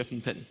security of chip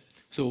and PIN.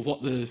 So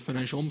what the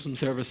Financial Ombudsman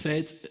Service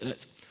said,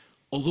 that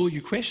although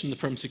you question the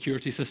firm's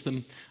security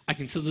system, I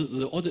consider that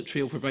the audit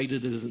trail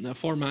provided is in a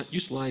format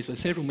utilised by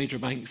several major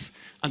banks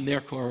and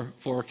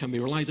therefore can be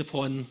relied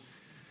upon.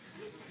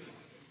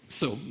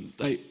 So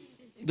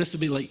this would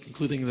be like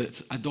concluding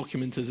that a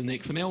document is in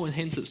XML and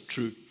hence it's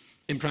true.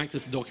 In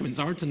practice, the documents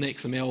aren't in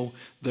XML,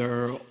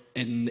 they're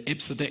in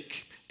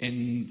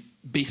EBCDIC,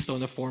 based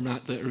on a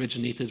format that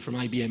originated from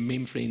IBM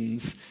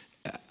mainframes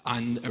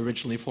and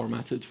originally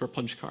formatted for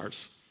punch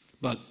cards.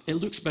 But it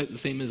looks about the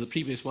same as the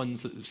previous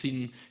ones that we've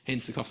seen,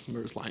 hence the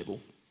customer is liable.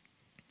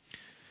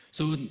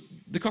 So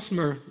the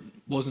customer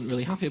wasn't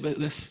really happy about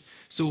this,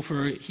 so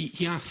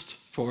he asked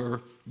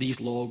for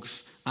these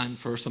logs and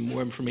for some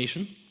more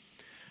information.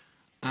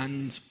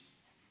 And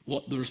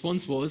what the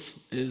response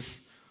was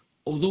is,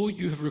 although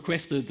you have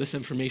requested this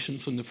information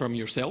from the firm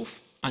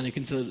yourself, and I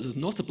consider it is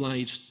not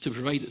obliged to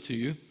provide it to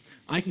you,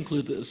 I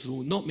conclude that this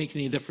will not make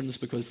any difference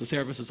because the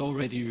service has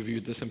already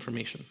reviewed this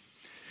information.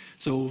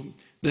 So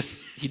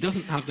he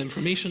doesn't have the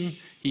information,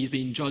 he's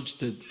being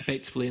judged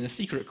effectively in a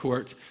secret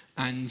court,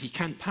 and he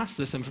can't pass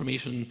this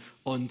information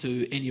on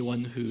to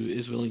anyone who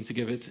is willing to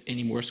give it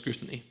any more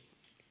scrutiny.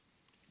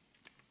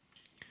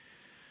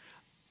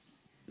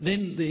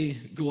 Then they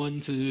go on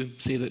to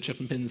say that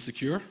chip and PIN is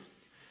secure.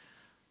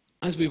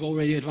 As we've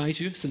already advised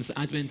you, since the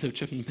advent of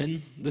chip and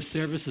PIN, this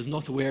service is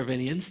not aware of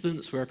any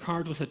instance where a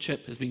card with a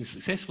chip has been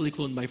successfully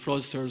cloned by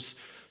fraudsters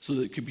so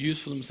that it could be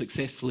used for them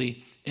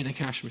successfully in a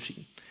cash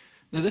machine.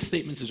 Now, this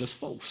statement is just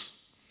false.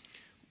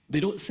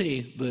 They don't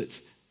say that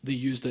they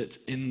used it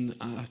in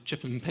a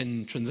chip and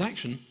PIN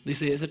transaction. They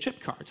say it's a chip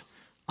card.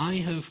 I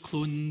have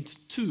cloned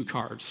 2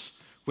 cards,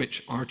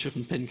 which are chip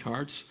and PIN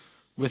cards,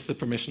 with the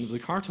permission of the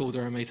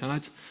cardholder, I might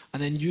add,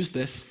 and then used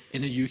this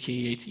in a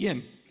UK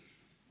ATM.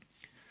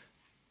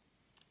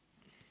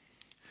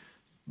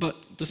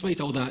 But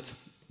despite all that,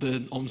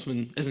 the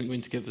Ombudsman isn't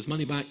going to give his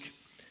money back.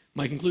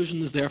 My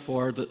conclusion is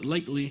therefore that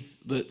likely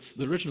that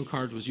the original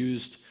card was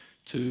used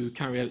to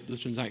carry out the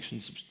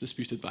transactions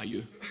disputed by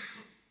you.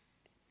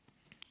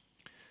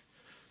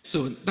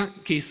 So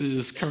that case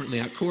is currently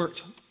at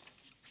court,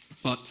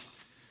 but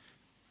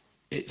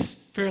it's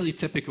fairly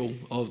typical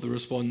of the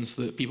response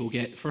that people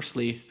get,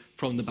 firstly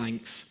from the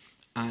banks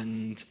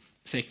and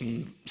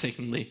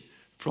secondly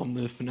from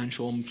the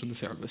Financial Ombudsman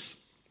Service.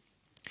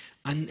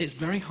 And it's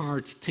very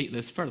hard to take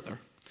this further.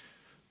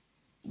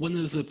 One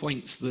of the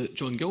points that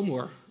John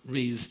Gilmore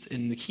raised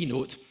in the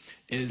keynote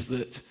is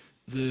that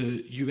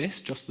the US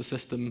justice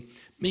system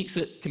makes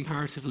it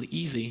comparatively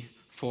easy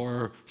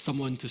for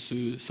someone to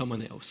sue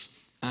someone else.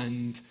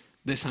 And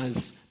this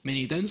has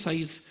many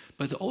downsides,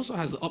 but it also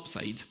has the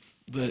upside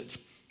that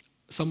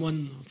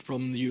someone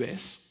from the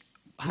US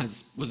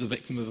was a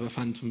victim of a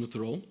phantom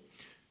withdrawal.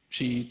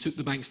 She took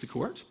the banks to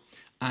court,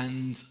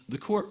 and the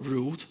court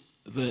ruled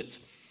that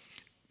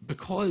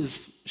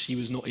because she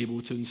was not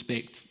able to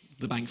inspect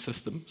the bank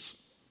systems,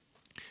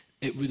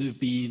 it would have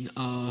been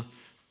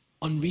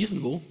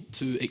unreasonable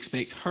to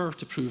expect her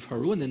to prove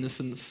her own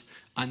innocence,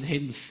 and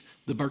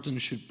hence the burden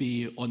should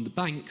be on the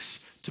banks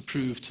to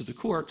prove to the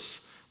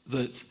courts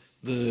that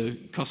the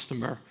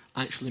customer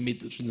actually made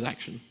the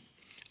transaction.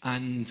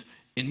 And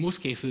in most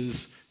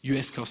cases,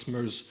 US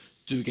customers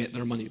do get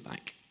their money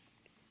back.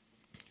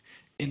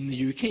 In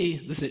the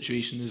UK, the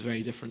situation is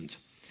very different.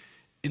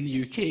 In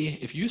the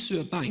UK, if you sue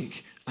a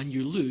bank and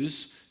you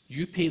lose,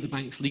 you pay the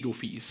bank's legal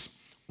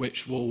fees,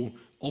 which will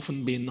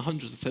often be in the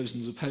hundreds of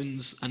thousands of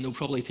pounds, and they'll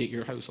probably take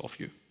your house off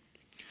you.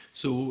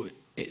 So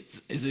it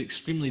is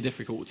extremely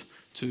difficult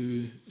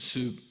to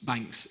sue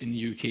banks in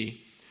the UK.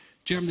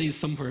 Germany is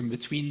somewhere in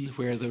between,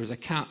 where there's a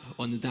cap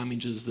on the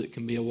damages that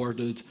can be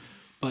awarded,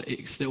 but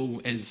it still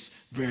is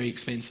very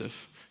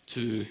expensive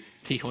to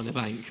take on a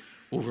bank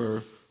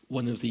over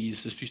one of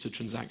these disputed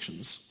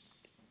transactions.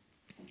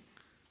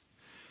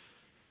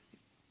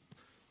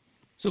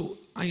 So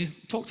I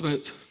talked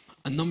about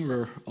a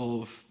number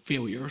of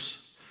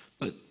failures,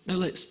 but now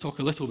let's talk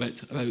a little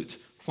bit about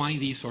why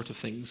these sort of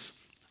things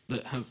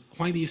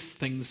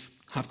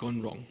have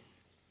gone wrong.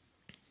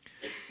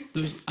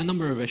 There's a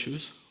number of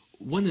issues.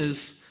 One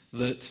is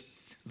that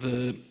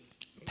the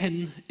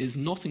PIN is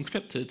not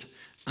encrypted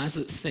as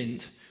it's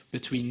sent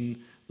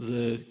between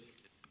the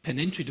PIN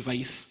entry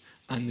device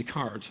and the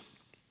card.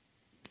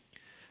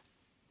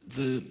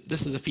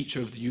 This is a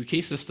feature of the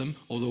UK system,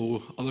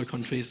 although other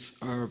countries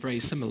are very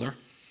similar,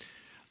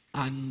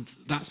 and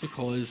that's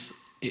because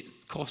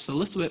it costs a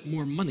little bit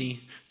more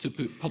money to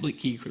put public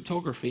key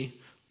cryptography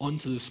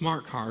onto the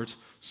smart card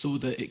so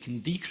that it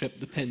can decrypt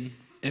the PIN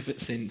if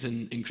it's sent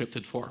in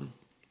encrypted form.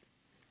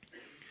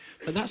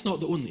 But that's not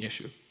the only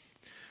issue.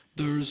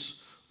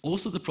 There's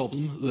also the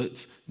problem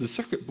that the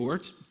circuit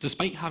board,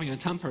 despite having a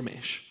tamper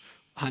mesh,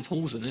 had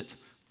holes in it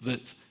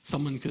that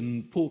someone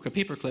can poke a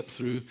paperclip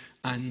through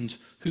and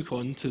hook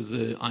onto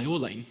the I/O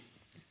line.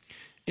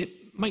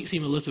 It might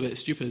seem a little bit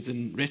stupid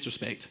in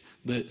retrospect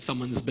that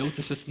someone's built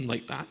a system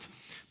like that,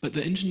 but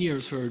the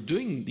engineers who are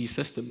doing these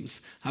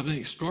systems have an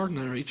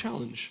extraordinary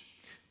challenge.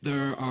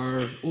 There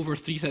are over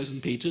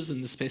 3,000 pages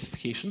in the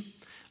specification,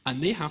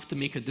 and they have to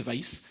make a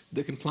device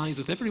that complies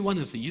with every one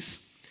of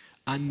these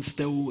and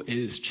still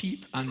is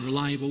cheap and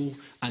reliable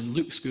and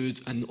looks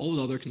good and all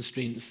the other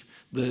constraints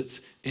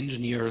that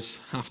engineers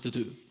have to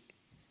do.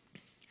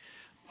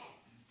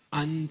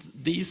 And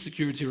these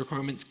security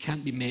requirements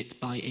can't be met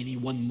by any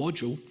one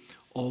module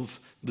of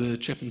the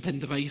chip and pin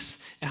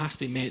device. It has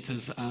to be met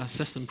as a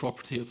system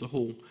property of the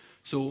whole.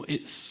 So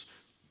it's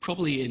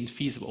probably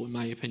infeasible, in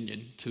my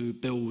opinion, to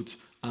build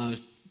a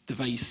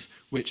device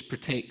which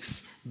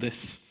protects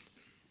this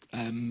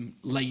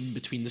line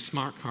between the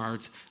smart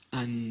card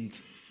and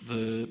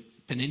the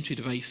pin entry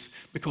device,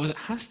 because it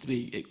has to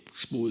be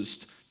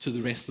exposed to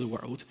the rest of the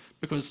world,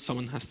 because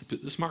someone has to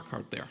put the smart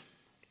card there.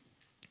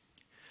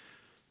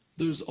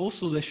 There's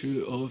also the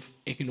issue of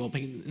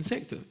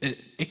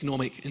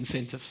economic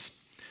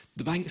incentives.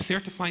 The banks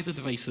certify the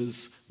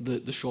devices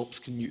that the shops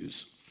can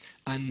use,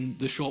 and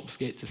the shops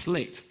get to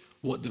select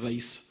what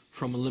device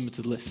from a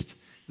limited list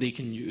they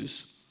can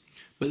use.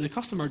 But the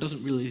customer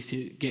doesn't really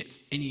get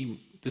any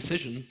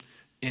decision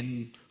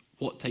in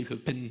what type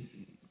of pin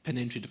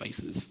entry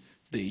devices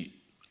they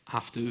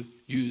have to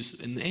use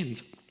in the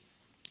end.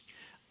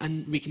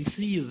 And we can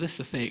see this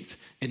effect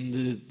in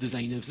the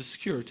design of the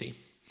security.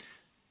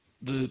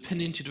 The pin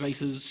entry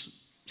devices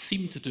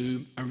seem to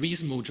do a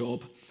reasonable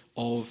job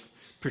of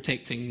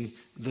protecting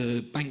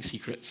the bank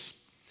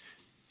secrets,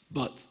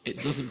 but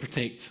it doesn't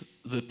protect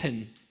the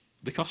PIN,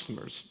 the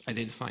customer's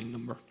identifying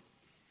number.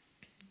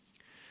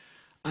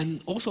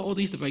 And also all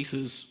these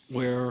devices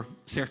were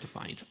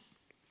certified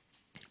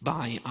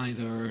by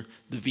either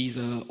the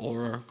Visa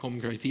or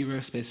Common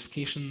Criteria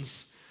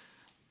specifications.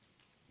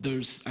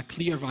 There's a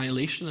clear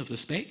violation of the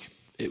spec.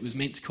 It was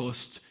meant to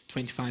cost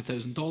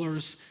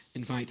 $25,000.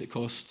 In fact, it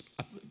cost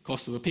a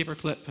cost of a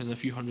paperclip and a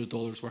few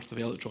 $100s worth of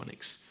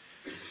electronics.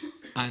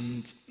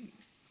 And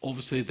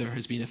obviously there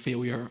has been a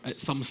failure at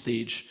some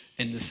stage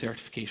in this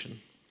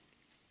certification.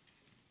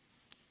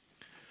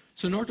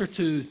 So in order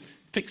to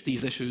fix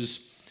these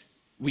issues,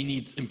 we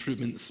need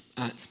improvements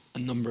at a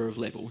number of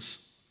levels.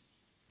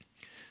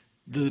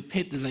 The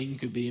PED design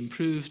could be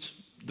improved.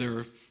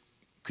 There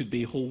could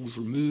be holes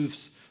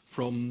removed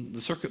from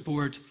the circuit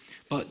board,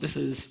 but this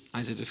is,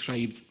 as I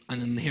described,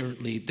 an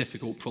inherently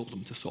difficult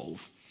problem to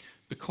solve.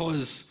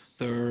 Because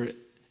there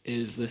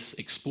is this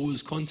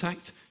exposed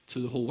contact to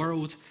the whole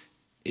world,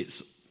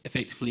 it's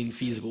effectively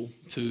infeasible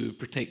to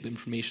protect the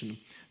information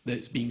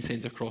that's being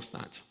sent across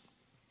that.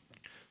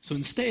 So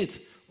instead,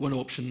 one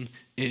option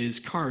is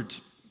card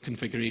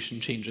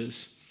configuration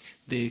changes.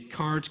 The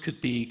card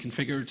could be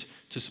configured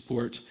to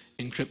support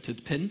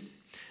encrypted PIN,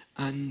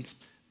 and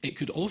it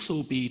could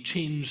also be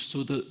changed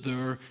so that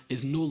there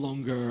is no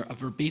longer a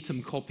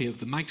verbatim copy of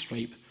the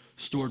magstripe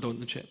stored on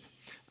the chip.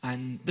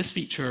 And this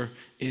feature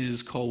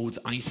is called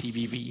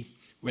ICVV,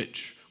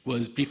 which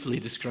was briefly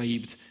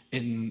described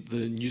in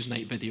the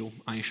Newsnight video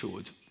I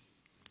showed.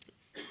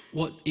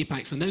 What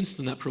APAC's announced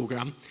in that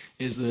program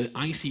is the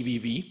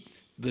ICVV,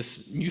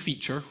 this new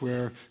feature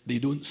where they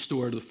don't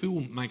store the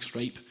full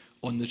magstripe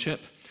on the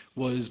chip,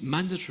 was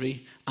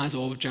mandatory as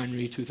of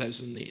January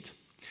 2008.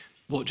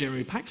 What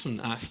Jeremy Paxman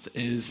asked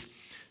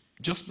is,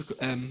 just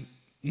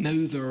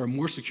now there are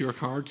more secure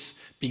cards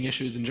being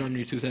issued in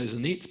January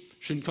 2008,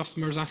 shouldn't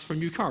customers ask for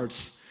new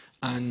cards?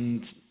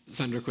 And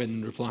Sandra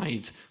Quinn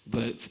replied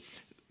that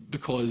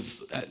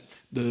because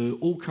the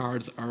old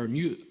cards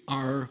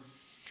the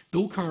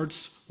old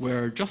cards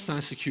were just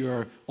as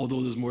secure,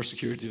 although there's more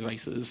security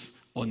devices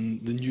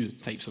on the new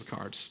types of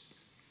cards.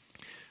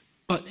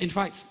 But in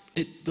fact,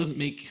 it doesn't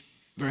make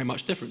very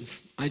much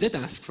difference. I did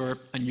ask for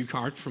a new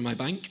card from my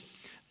bank,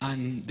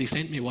 and they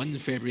sent me one in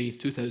February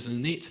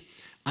 2008,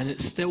 and it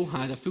still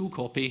had a full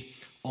copy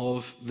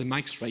of the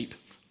magstripe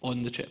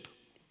on the chip.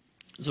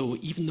 So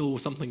even though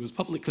something was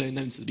publicly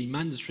announced as being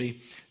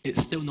mandatory,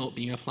 it's still not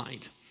being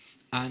applied.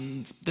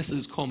 And this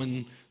is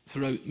common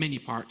throughout many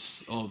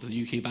parts of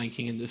the UK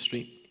banking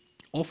industry.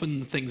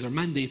 Often things are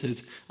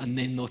mandated and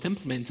then not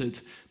implemented,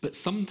 but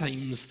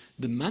sometimes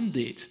the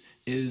mandate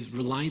is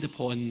relied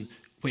upon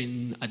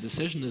when a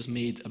decision is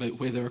made about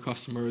whether a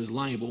customer is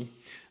liable,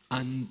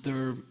 and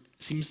there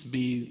seems to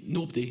be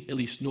nobody, at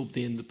least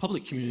nobody in the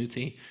public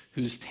community,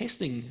 who's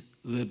testing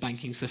the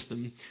banking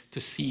system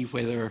to see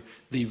whether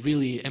they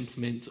really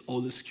implement all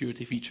the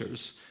security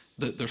features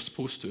that they're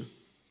supposed to.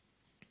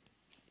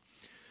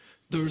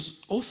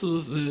 There's also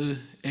the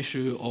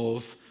issue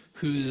of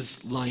who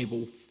is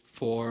liable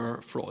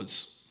for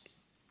frauds.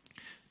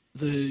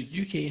 The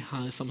UK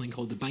has something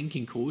called the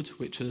Banking Code,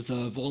 which is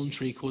a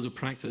voluntary code of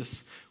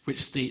practice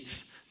which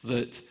states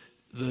that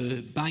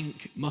the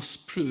bank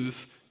must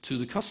prove to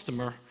the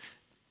customer,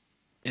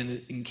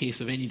 in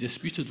case of any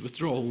disputed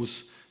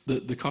withdrawals,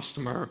 that the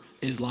customer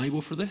is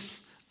liable for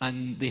this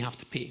and they have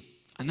to pay.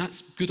 And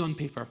that's good on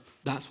paper.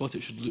 That's what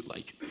it should look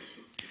like.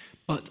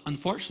 But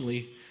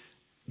unfortunately,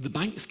 the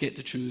banks get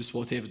to choose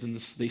what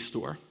evidence they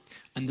store.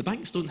 And the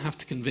banks don't have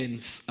to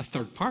convince a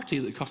third party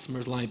that the customer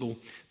is liable.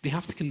 They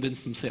have to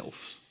convince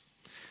themselves.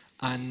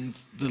 And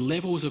the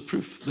levels of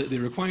proof that they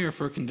require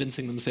for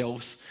convincing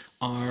themselves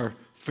are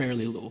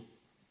fairly low.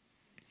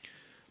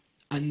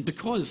 And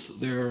because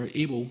they're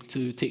able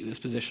to take this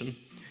position,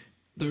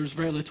 there's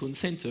very little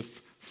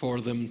incentive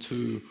for them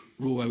to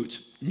roll out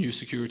new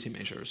security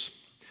measures.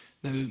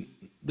 Now,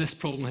 this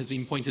problem has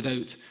been pointed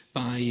out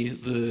by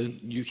the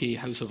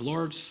UK House of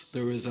Lords.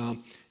 There was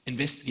an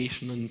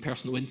investigation on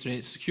personal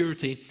internet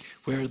security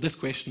where this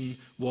question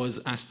was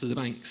asked to the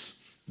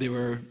banks. They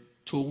were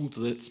told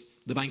that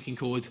the banking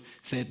code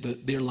said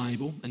that they're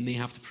liable and they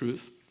have to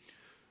prove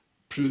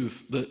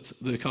that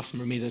the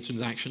customer made a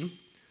transaction.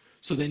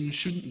 So then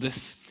shouldn't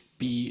this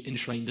be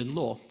enshrined in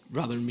law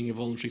rather than being a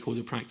voluntary code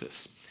of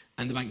practice?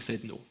 And the bank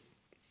said no.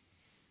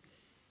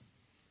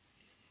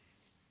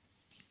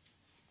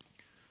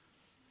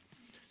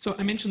 So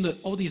I mentioned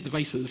that all these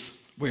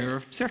devices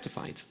were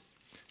certified.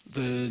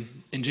 The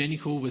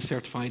Ingenico was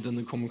certified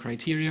under the common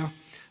criteria,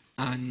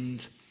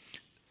 and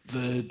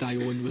the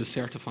Dione was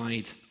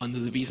certified under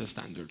the Visa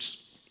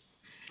standards.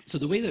 So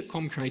the way that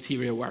common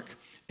criteria work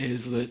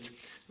is that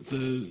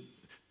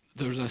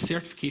there's a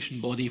certification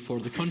body for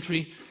the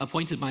country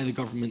appointed by the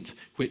government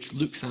which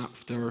looks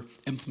after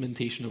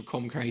implementation of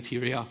common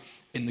criteria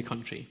in the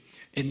country.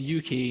 In the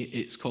UK,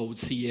 it's called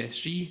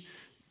CESG.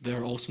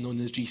 They're also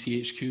known as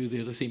GCHQ.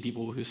 They're the same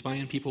people who spy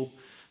on people.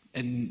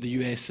 In the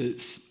US,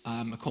 it's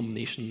a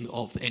combination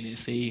of the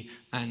NSA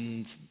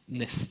and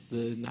NIST,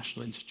 the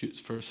National Institutes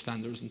for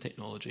Standards and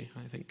Technology,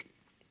 I think.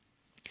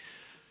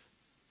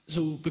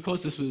 So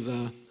because this was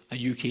a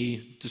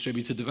UK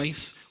distributed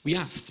device, we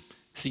asked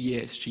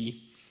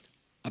CESG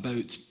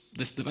about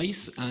this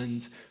device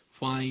and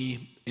why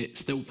it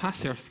still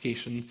passed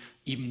certification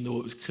even though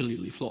it was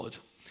clearly flawed.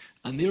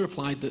 And they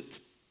replied that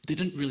they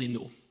didn't really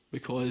know,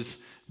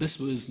 because this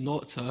was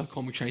not a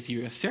common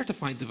criteria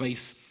certified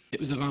device, it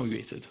was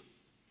evaluated.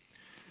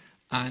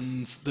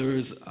 And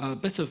there's a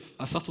bit of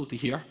a subtlety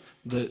here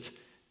that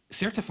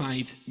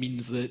certified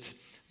means that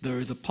there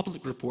is a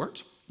public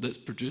report that's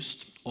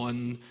produced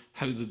on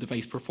how the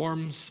device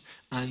performs,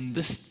 and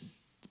this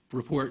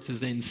report is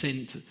then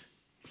sent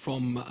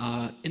from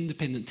an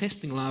independent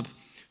testing lab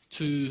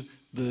to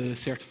the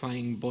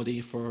certifying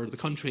body for the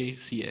country,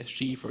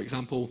 CSG for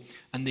example,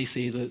 and they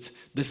say that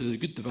this is a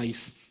good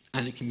device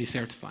and it can be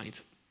certified.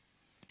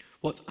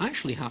 What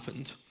actually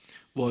happened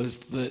was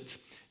that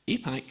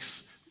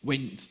Apex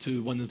went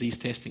to one of these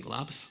testing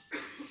labs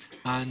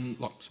and,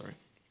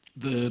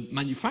 the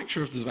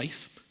manufacturer of the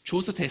device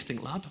chose a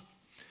testing lab.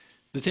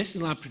 The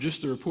testing lab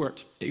produced a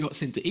report, it got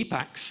sent to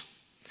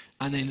Apex,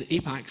 and then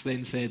Apex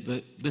then said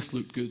that this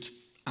looked good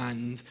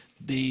and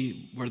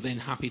they were then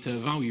happy to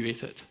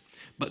evaluate it.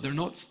 But they're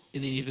not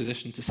in any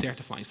position to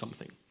certify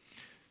something.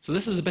 So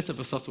this is a bit of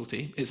a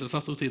subtlety. It's a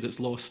subtlety that's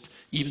lost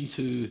even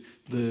to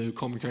the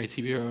common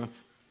criteria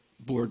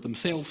board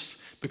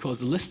themselves, because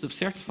the list of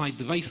certified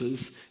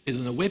devices is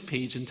on a web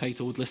page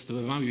entitled List of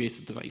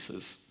Evaluated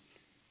Devices.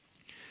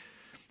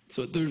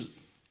 So there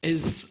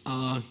is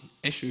an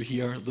issue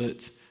here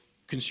that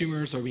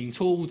consumers are being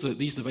told that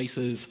these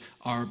devices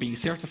are being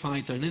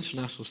certified to an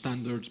international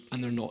standard,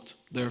 and they're not.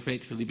 They're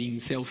effectively being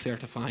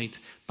self-certified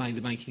by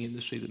the banking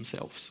industry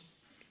themselves.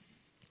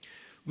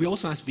 We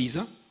also asked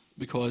Visa,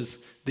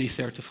 because they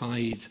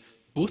certified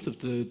both of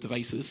the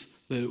devices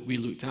that we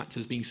looked at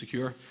as being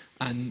secure,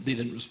 and they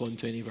didn't respond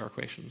to any of our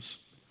questions.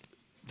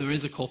 There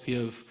is a copy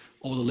of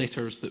all the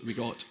letters that we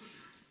got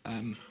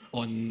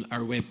on our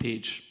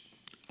webpage.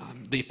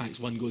 The Apex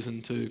one goes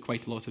into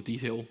quite a lot of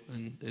detail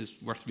and is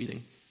worth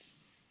reading.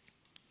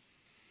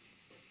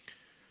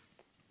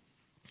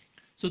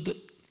 So there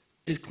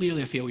is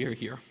clearly a failure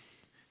here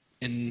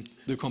in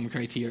the common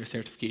criteria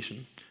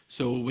certification.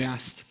 So we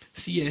asked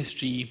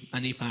CSG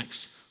and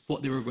Apex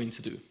what they were going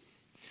to do.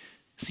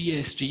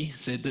 CSG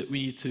said that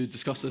we need to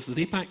discuss this with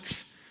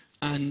Apex,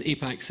 and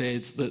Apex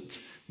said that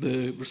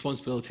the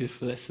responsibility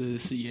for this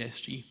is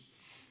CSG.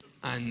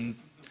 And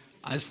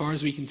as far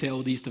as we can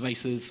tell, these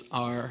devices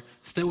are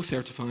still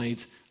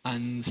certified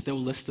and still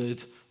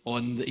listed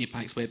on the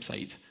Apex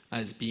website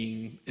as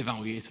being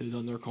evaluated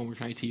under common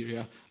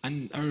criteria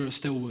and are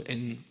still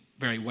in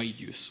very wide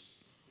use.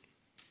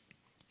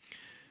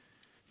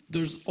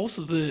 There's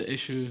also the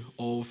issue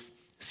of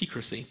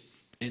secrecy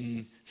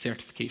in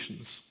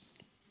certifications.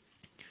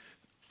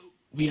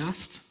 We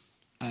asked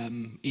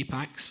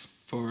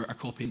Apex for a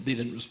copy. They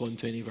didn't respond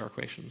to any of our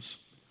questions.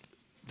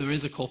 There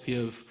is a copy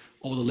of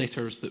all the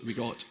letters that we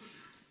got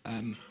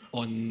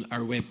on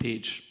our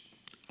webpage.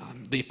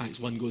 The Apex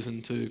one goes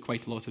into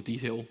quite a lot of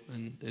detail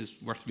and is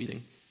worth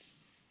reading.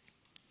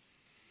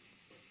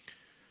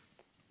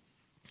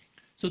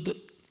 So there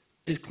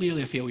is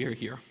clearly a failure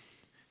here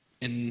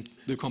in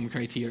the common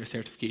criteria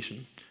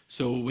certification.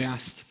 So we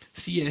asked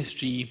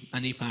CSG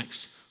and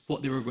APACS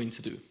what they were going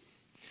to do.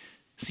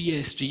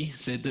 CSG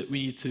said that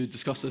we need to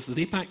discuss this with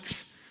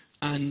APACS,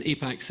 and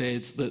APACS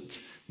said that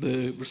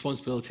the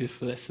responsibility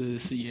for this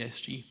is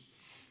CSG.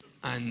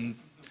 And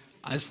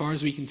as far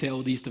as we can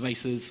tell, these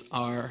devices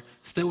are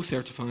still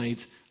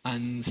certified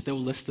and still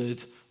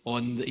listed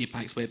on the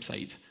APACS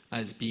website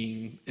as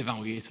being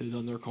evaluated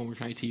under common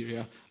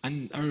criteria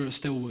and are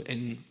still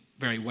in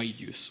very wide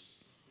use.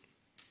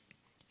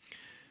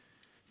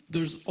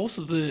 There's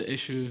also the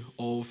issue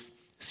of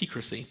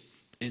secrecy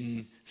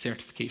in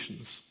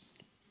certifications.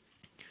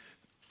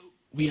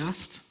 We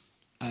asked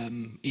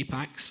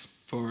APACS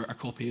for a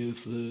copy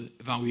of the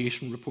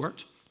evaluation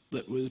report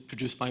that was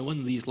produced by one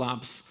of these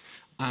labs,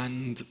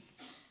 and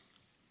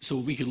so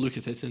we could look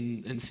at it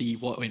and see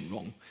what went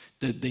wrong.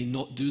 Did they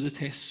not do the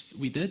tests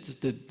we did?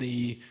 Did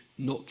they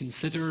not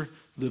consider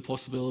the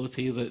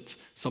possibility that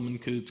someone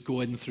could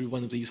go in through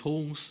one of these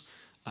holes?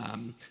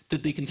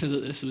 Did they consider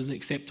that this was an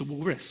acceptable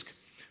risk?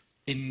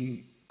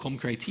 In common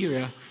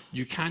criteria,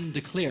 you can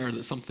declare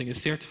that something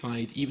is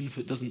certified even if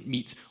it doesn't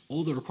meet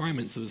all the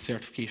requirements of the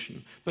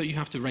certification, but you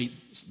have to write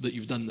that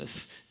you've done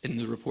this in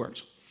the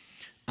report.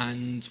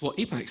 And what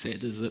APAC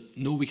said is that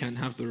no, we can't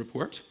have the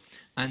report,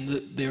 and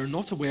that they're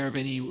not aware of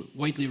any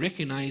widely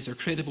recognised or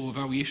credible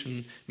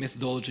evaluation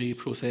methodology,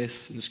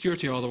 process, and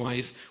security or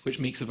otherwise, which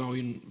makes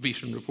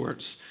evaluation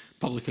reports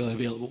publicly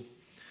available.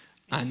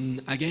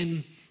 And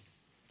again,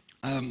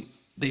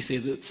 they say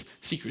that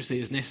secrecy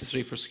is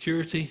necessary for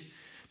security,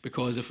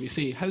 because if we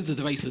say how the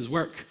devices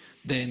work,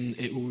 then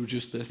it will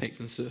reduce the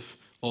effectiveness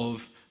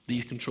of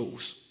these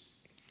controls.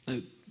 Now,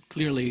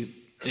 clearly,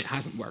 it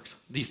hasn't worked.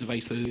 These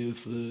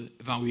devices, the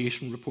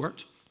evaluation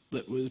report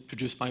that was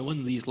produced by one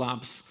of these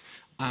labs,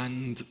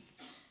 and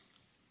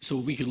so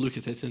we could look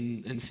at it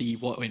and see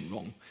what went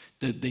wrong.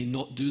 Did they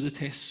not do the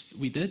tests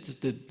we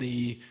did? Did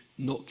they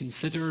not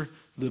consider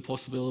the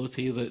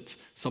possibility that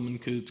someone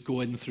could go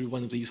in through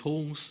one of these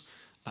holes?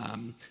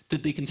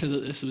 Did they consider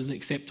that this was an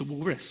acceptable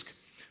risk?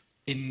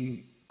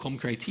 In common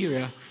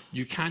criteria,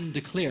 you can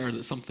declare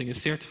that something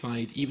is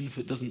certified even if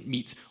it doesn't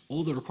meet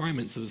all the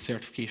requirements of the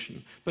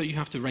certification, but you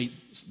have to write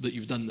that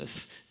you've done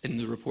this in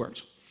the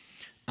report.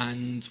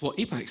 And what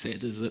APAC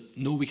said is that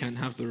no, we can't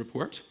have the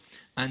report,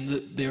 and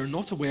that they're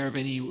not aware of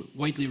any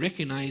widely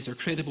recognised or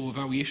credible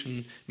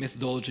evaluation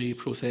methodology,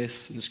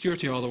 process, and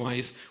security or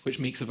otherwise, which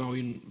makes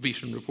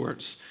evaluation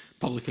reports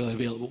publicly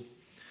available.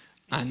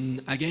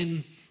 And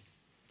again,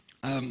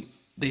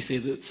 they say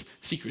that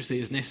secrecy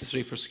is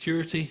necessary for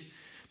security,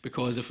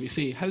 because if we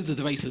say how the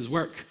devices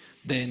work,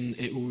 then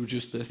it will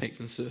reduce the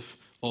effectiveness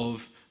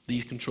of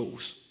these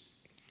controls.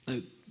 Now,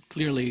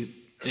 clearly,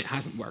 it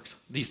hasn't worked.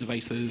 These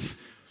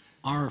devices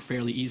are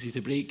fairly easy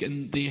to break,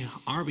 and they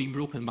are being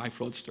broken by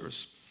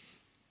fraudsters.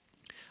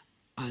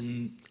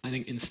 And I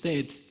think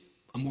instead,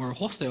 a more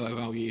hostile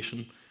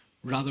evaluation,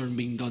 rather than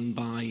being done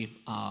by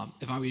an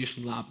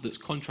evaluation lab that's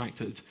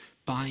contracted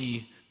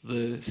by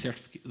the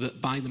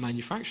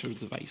manufacturer of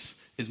the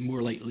device, is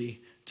more likely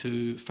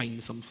to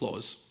find some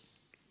flaws.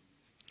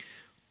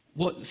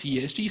 What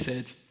CSG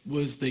said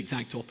was the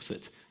exact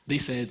opposite. They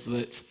said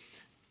that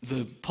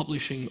the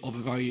publishing of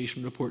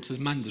evaluation reports is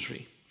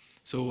mandatory.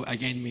 So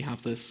again, we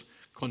have this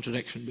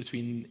contradiction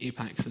between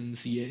APACS and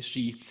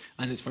CSG,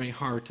 and it's very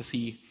hard to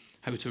see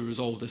how to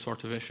resolve this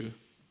sort of issue.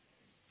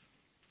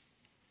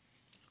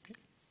 Okay.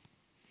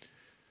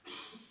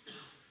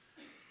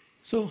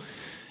 So,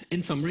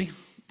 in summary,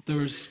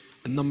 there's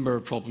a number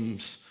of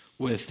problems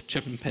with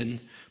chip and pin,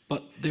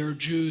 but they're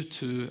due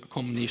to a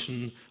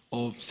combination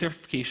of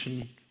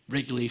certification,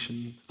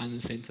 regulation, and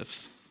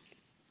incentives.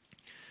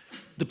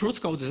 The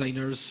protocol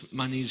designers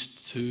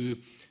managed to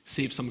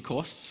save some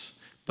costs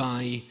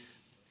by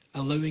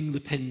allowing the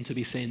pin to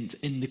be sent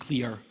in the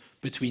clear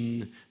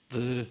between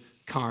the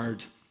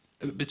card,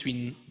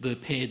 between the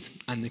PED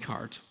and the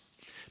card.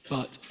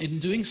 But in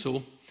doing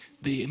so,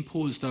 they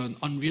imposed an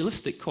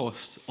unrealistic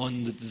cost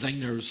on the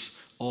designers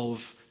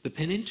of the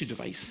pin entry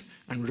device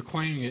and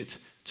requiring it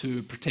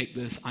to protect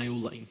this I/O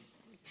line.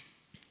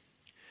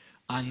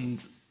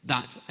 And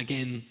that,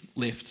 again,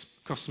 left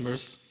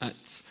customers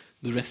at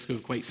the risk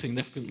of quite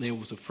significant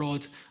levels of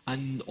fraud,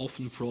 and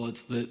often fraud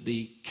that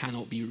they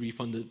cannot be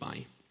refunded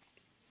by.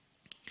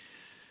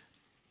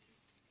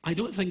 I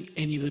don't think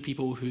any of the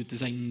people who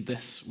designed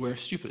this were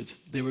stupid.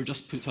 They were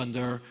just put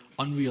under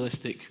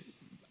unrealistic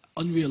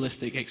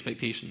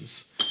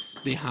expectations.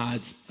 They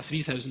had a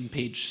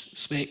 3,000-page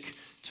spec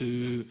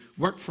to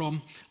work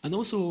from, and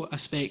also a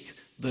spec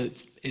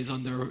that is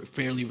under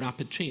fairly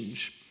rapid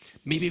change.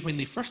 Maybe when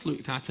they first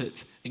looked at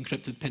it,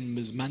 encrypted PIN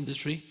was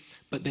mandatory,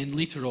 but then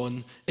later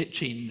on it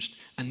changed,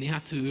 and they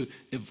had to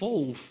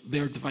evolve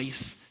their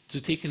device to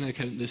take into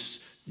account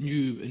this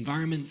new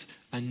environment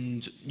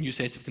and new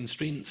set of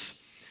constraints,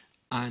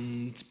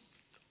 and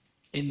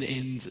in the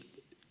end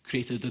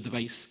created a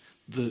device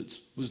that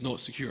was not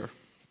secure.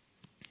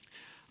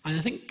 And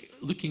I think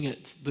looking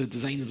at the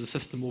design of the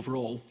system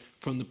overall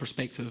from the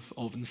perspective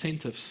of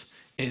incentives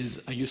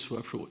is a useful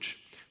approach.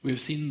 We've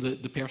seen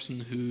that the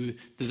person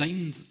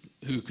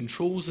who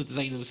controls the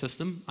design of the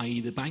system,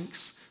 i.e. the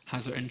banks,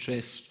 has their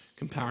interests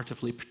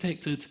comparatively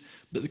protected,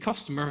 but the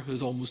customer, who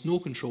has almost no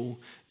control,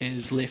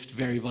 is left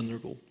very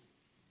vulnerable.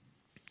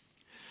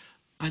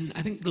 And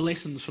I think the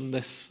lessons from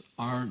this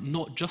are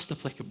not just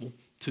applicable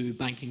to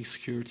banking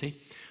security.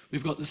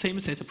 We've got the same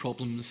set of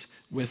problems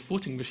with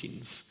voting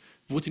machines.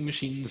 Voting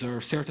machines are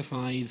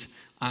certified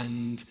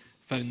and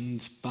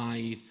found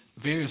by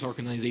various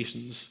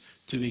organisations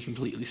to be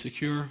completely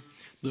secure.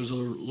 There's a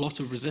lot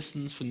of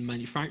resistance from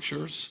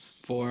manufacturers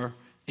for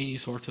any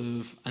sort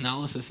of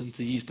analysis into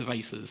these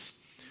devices.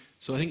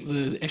 So I think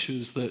the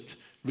issues that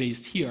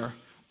raised here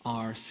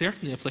are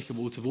certainly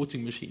applicable to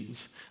voting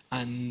machines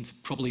and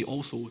probably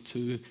also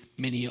to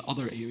many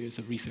other areas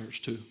of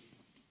research too.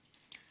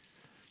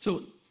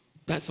 So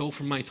that's all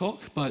from my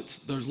talk, but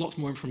there's lots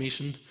more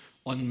information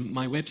on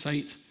my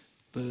website.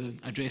 The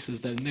address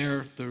is down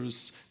there.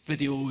 There's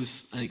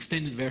videos, an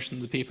extended version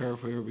of the paper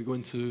where we go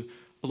into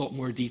a lot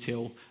more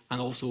detail, and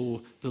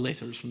also the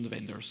letters from the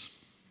vendors.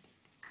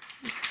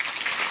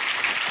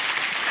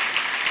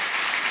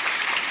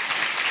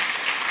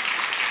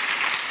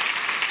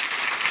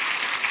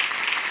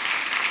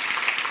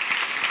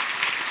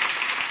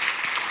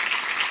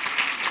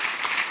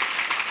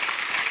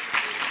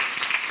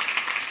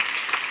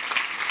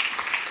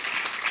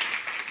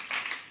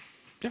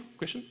 Yeah,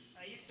 question?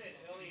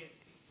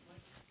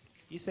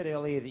 You said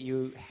earlier that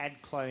you had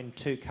cloned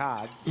 2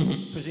 cards.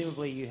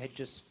 Presumably you had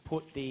just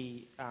put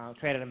the,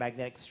 created a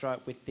magnetic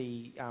stripe with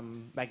the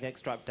magnetic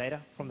stripe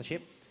data from the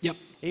chip. Yep.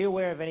 Are you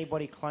aware of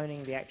anybody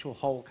cloning the actual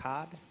whole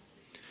card?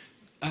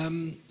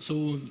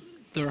 So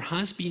there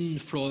has been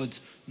fraud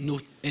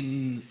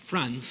in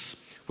France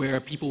where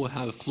people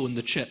have cloned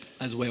the chip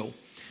as well.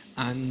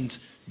 And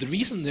the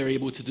reason they're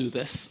able to do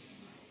this,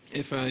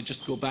 if I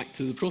just go back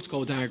to the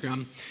protocol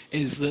diagram,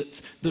 is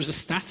that there's a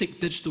static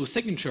digital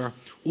signature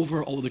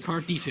over all the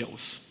card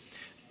details.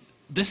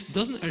 This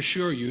doesn't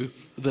assure you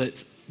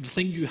that the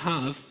thing you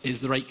have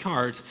is the right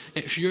card.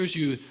 It assures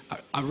you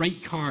a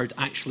right card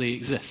actually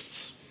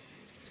exists.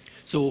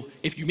 So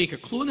if you make a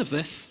clone of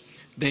this,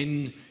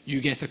 then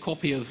you get a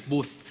copy of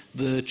both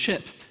the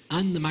chip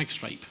and the mag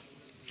stripe.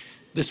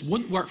 This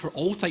won't work for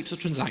all types of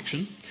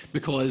transaction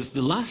because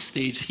the last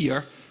stage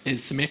here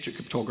is symmetric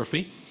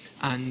cryptography,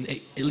 and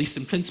it, at least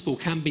in principle,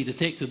 can be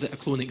detected that a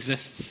clone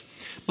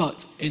exists.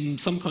 But in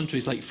some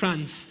countries like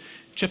France,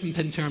 chip and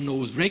pin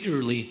terminals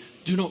regularly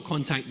do not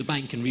contact the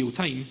bank in real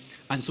time,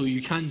 and so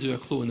you can do a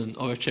clone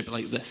of a chip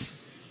like this.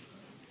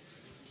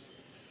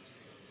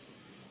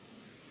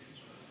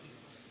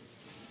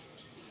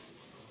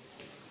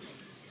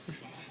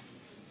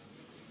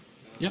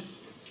 Yep.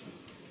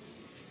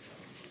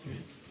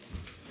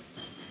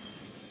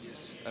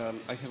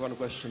 I have one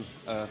question.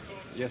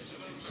 Yes.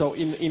 So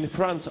in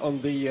France,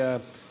 on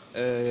the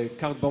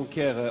carte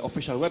bancaire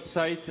official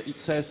website, it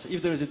says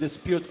if there is a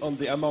dispute on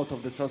the amount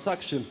of the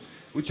transaction,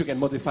 which you can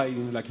modify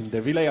in, like in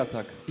the relay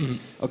attack,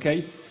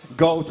 okay,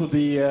 go to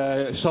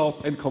the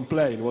shop and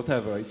complain,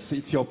 whatever.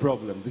 It's your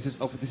problem. This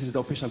is the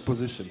official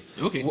position.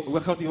 Okay.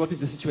 What is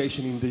the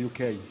situation in the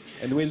UK?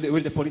 And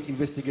will the police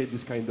investigate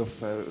this kind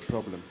of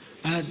problem?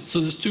 So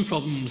there's 2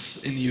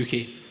 problems in the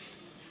UK.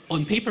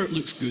 On paper, it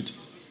looks good.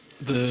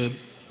 The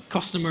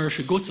customer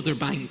should go to their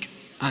bank,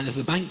 and if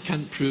the bank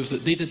can't prove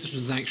that they did the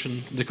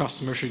transaction, the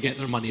customer should get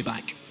their money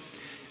back.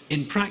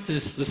 In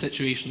practice, the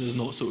situation is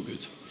not so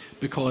good,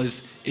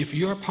 because if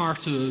you're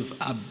part of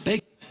a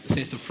big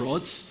set of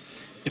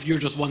frauds, if you're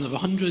just one of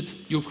 100,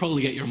 you'll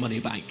probably get your money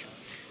back.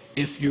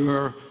 If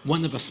you're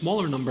one of a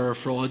smaller number of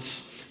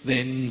frauds,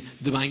 then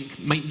the bank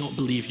might not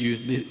believe you.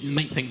 They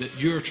might think that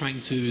you're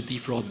trying to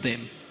defraud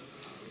them.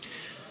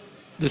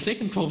 The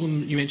second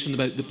problem you mentioned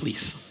about the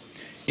police.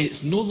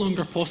 It's no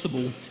longer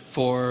possible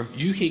for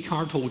UK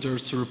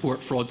cardholders to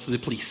report fraud to the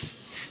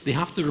police. They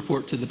have to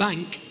report to the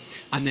bank,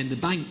 and then the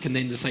bank can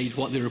then decide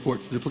what they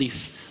report to the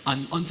police.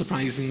 And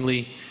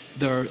unsurprisingly,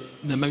 the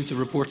amount of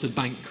reported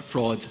bank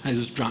fraud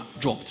has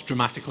dropped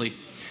dramatically.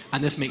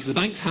 And this makes the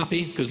banks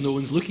happy because no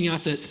one's looking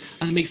at it,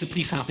 and it makes the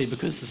police happy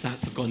because the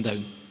stats have gone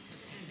down.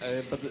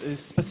 But the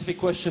specific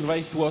question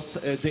raised was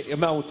the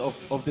amount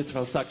of the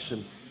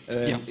transaction.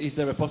 Is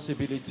there a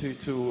possibility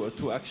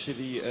to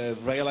actually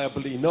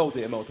reliably know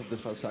the amount of the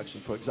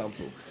transaction, for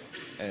example?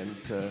 And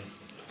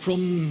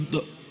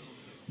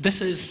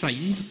this is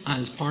signed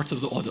as part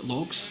of the audit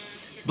logs,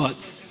 but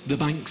the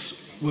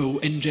banks will,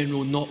 in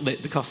general, not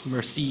let the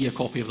customer see a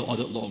copy of the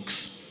audit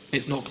logs.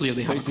 It's not clear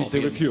they have a copy.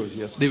 They refuse,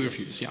 yes. They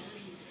refuse, yeah.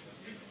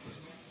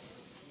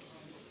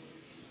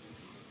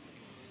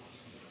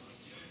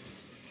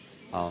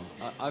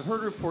 I've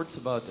heard reports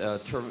about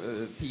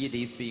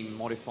PEDs being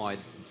modified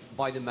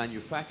by the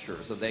manufacturer,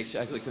 so they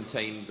actually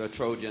contain a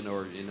Trojan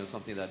or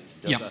something that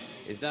does that.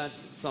 Is that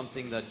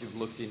something that you've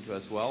looked into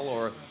as well,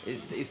 or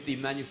is the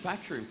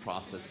manufacturing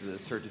process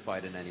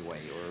certified in any way?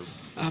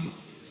 Or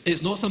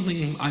it's not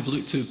something I've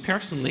looked to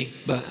personally,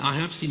 but I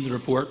have seen the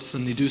reports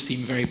and they do seem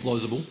very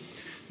plausible.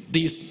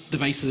 These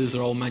devices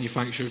are all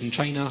manufactured in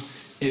China.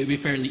 it would be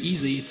fairly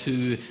easy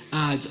to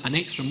add an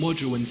extra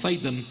module inside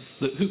them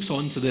that hooks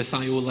onto this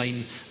I/O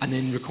line and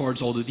then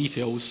records all the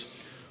details.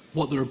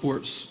 What the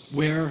reports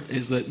were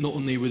is that not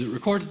only would it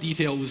record the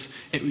details,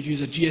 it would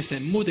use a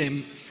GSM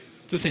modem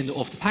to send it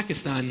off to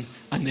Pakistan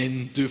and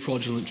then do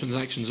fraudulent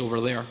transactions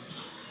over there.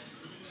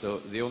 So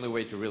the only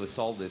way to really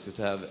solve this is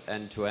to have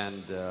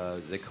end-to-end,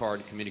 the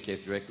card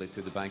communicates directly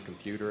to the bank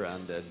computer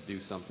and do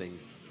something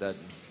that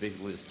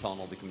basically just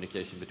tunnel the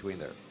communication between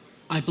there.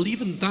 I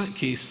believe in that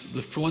case,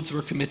 the frauds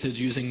were committed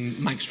using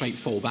magstripe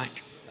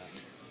fallback.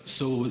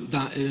 So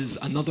that is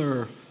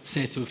another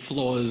set of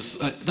flaws.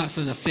 That's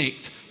an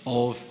effect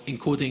of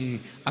encoding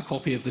a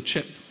copy of the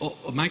chip,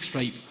 of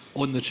magstripe,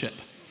 on the chip.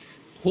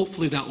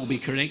 Hopefully that will be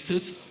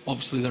corrected.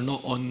 Obviously they're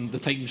not on the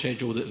time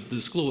schedule that is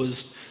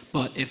disclosed,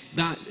 but if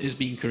that is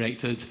being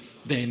corrected,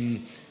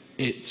 then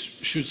it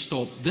should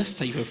stop this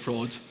type of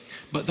fraud.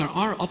 But there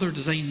are other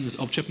designs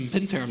of chip and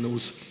pin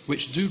terminals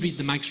which do read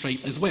the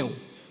magstripe as well.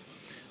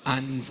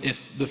 And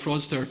if the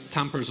fraudster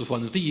tampers with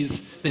one of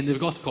these, then they've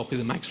got a copy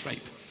of the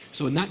magstripe.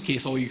 So in that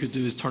case, all you could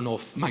do is turn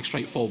off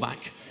magstripe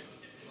fallback.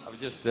 I was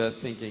just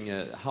thinking,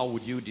 how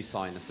would you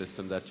design a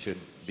system that should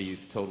be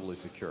totally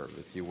secure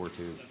if you were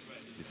to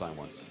design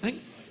one? I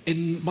think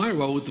in my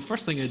world, the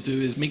first thing I'd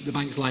do is make the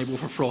banks liable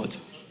for fraud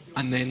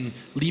and then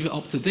leave it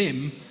up to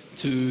them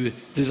to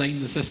design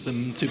the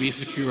system to be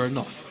secure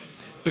enough.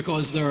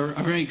 Because there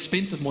are very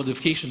expensive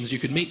modifications you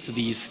could make to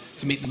these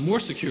to make them more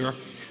secure,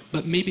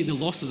 but maybe the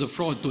losses of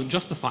fraud don't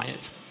justify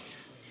it.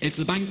 If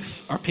the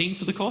banks are paying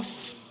for the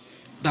costs,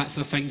 that's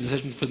a fine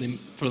decision for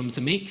them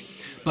to make.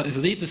 But if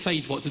they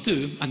decide what to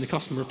do and the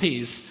customer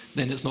pays,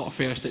 then it's not a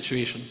fair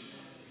situation.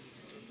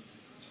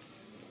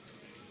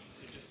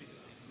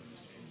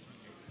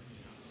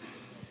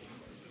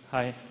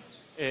 Hi.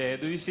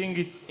 Do you think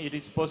it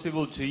is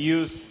possible to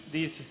use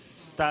this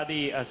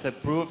study as a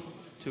proof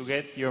to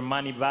get your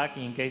money back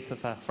in case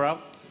of a fraud?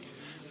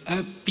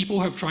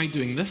 People have tried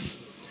doing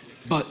this,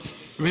 but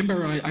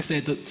remember I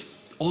said that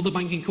all the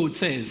banking code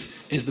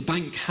says is the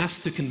bank has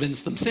to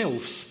convince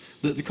themselves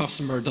that the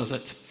customer does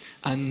it,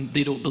 and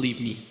they don't believe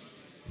me.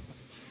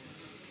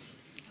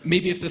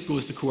 Maybe if this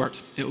goes to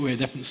court, it will be a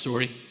different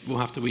story. We'll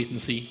have to wait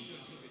and see.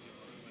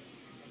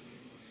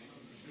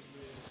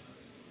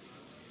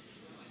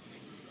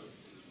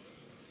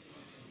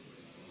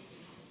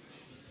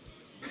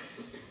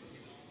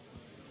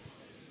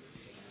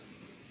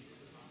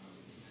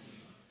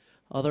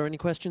 Are there any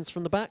questions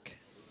from the back?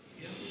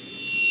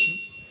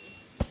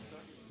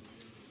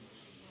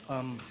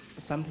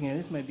 Something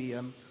else maybe.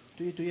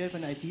 Do you have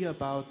an idea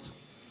about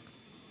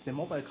the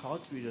mobile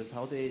card readers,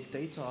 how the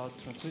data are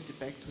transmitted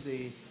back to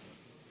the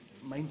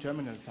main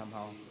terminal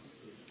somehow?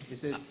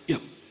 Is it? Yeah,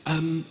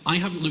 I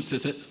haven't looked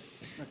at it.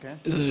 Okay.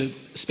 The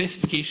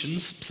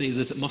specifications say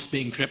that it must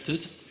be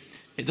encrypted.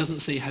 It doesn't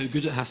say how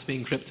good it has to be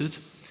encrypted.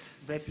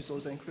 Web is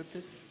also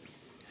encrypted?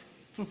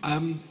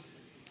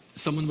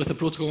 Someone with a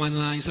protocol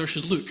analyzer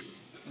should look.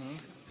 Mm-hmm.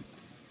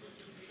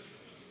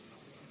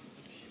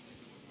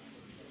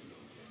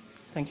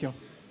 Thank you.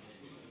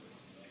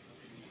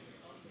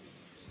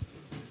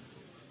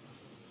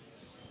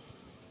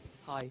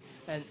 Hi,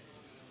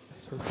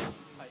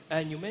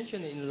 and you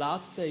mentioned in the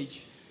last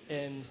stage,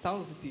 some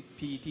of the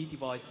PED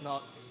device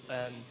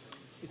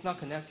is not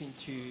connecting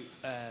to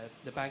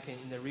the banking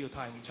in the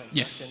real-time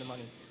transaction Yes.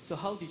 money. So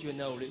how did you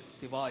know this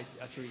device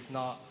actually is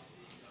not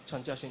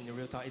transaction in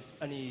real time? Is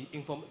any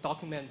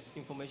documents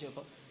information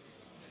about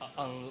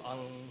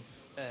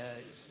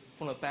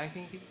from a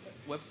banking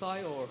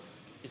website or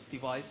is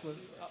device?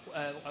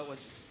 I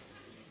was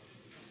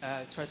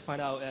trying to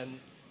find out.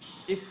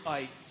 If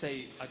I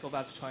say I go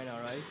back to China,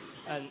 right,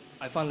 and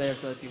I find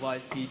there's a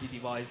device, PED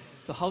device,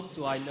 so how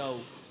do I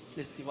know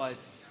this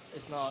device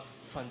is not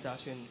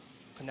transaction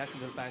connecting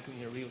to the bank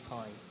in real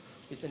time?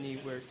 Is any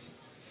word?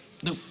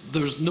 No,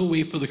 there's no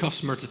way for the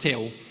customer to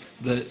tell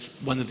that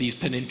one of these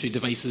pin entry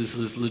devices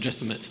is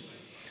legitimate.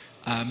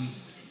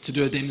 To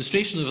do a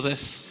demonstration of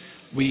this,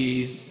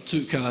 we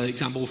took an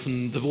example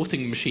from the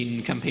voting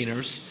machine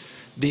campaigners.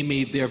 They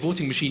made their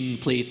voting machine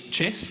play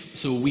chess,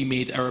 so we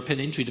made our pin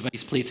entry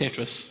device play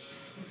Tetris.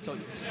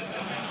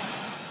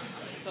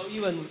 So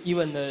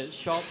even the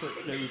shop,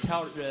 the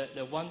retail,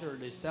 the vendor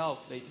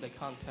themselves, they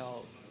can't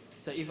tell.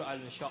 So if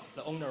I'm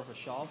the owner of a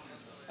shop,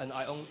 and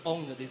I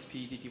own this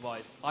PED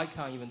device, I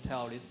can't even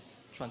tell this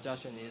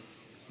transaction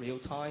is real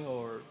time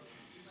or.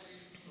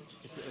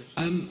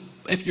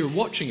 If you're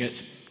watching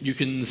it, you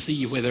can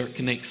see whether it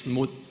connects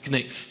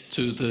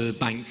to the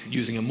bank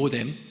using a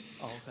modem.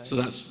 Oh, okay. So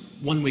that's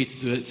one way to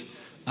do it.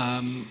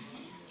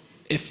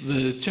 If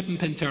the chip and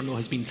pin terminal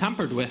has been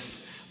tampered with,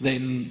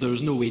 then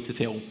there's no way to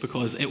tell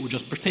because it will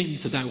just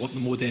pretend to dial up the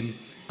modem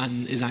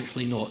and is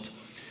actually not.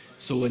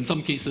 So in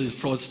some cases,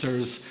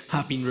 fraudsters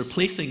have been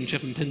replacing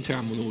chip and pin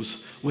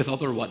terminals with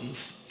other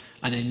ones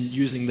and then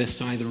using this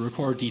to either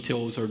record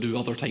details or do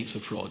other types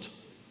of fraud.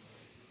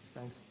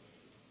 Thanks.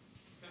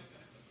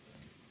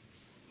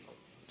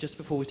 Just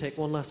before we take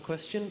one last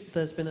question,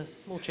 there's been a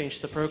small change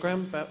to the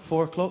programme. About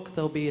 4 o'clock,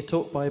 there'll be a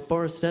talk by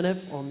Boris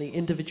Denev on the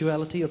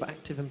individuality of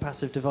active and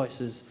passive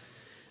devices.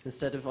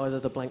 instead of either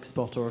the blank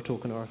spot or a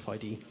token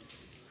RFID.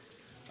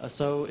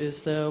 So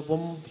is there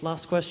one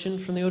last question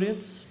from the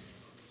audience?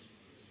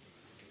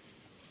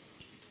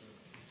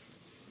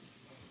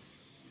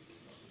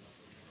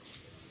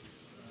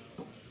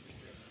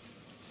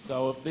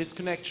 So if this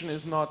connection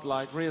is not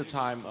like real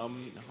time,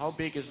 how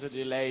big is the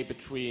delay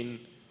between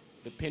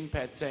the PIN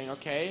pad saying,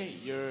 okay,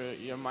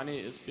 your money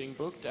is being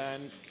booked,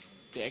 and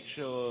the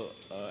actual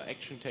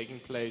action taking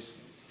place?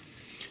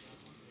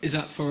 Is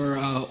that for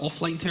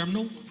offline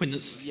terminal when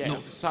it's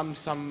not?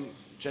 some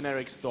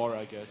generic store,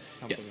 I guess,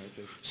 something like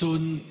this. So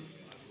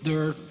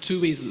there are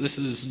two ways that this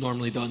is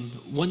normally done.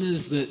 One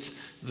is that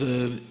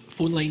the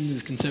phone line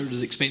is considered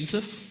as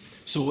expensive,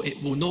 so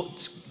it will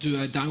not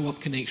do a dial-up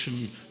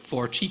connection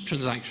for cheap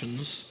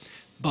transactions,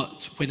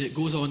 but when it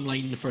goes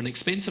online for an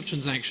expensive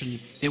transaction,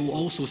 it will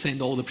also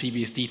send all the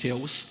previous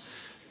details.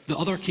 The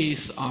other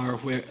case are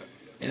where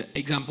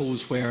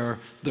examples where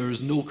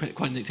there's no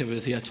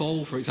connectivity at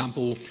all, for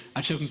example,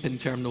 a chip and pin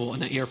terminal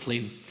on an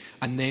airplane,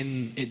 and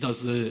then it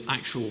does the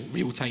actual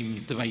real-time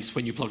device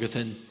when you plug it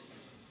in.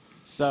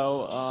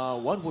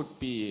 So what would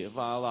be if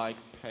I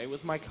pay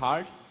with my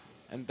card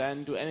and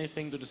then do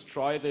anything to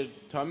destroy the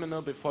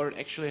terminal before it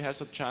actually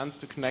has a chance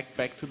to connect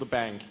back to the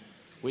bank,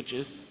 which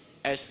is,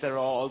 as there are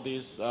all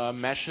these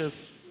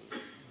meshes,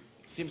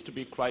 seems to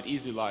be quite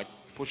easy, like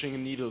pushing a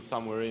needle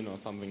somewhere in or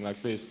something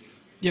like this.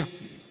 Yeah,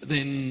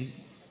 then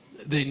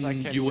So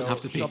I can you won't go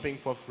have to pay. shopping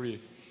for free.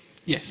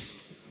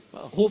 Yes.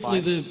 Well,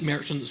 Hopefully fine. the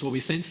merchants will be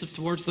sensitive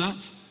towards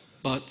that,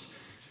 but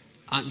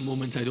at the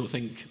moment I don't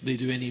think they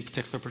do any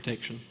particular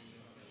protection.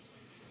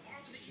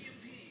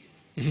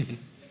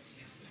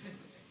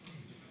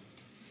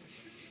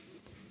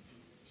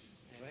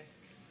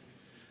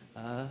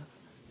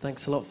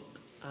 Thanks a lot.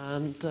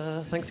 And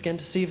thanks again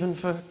to Stephen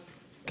for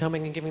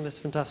coming and giving this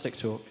fantastic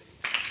talk.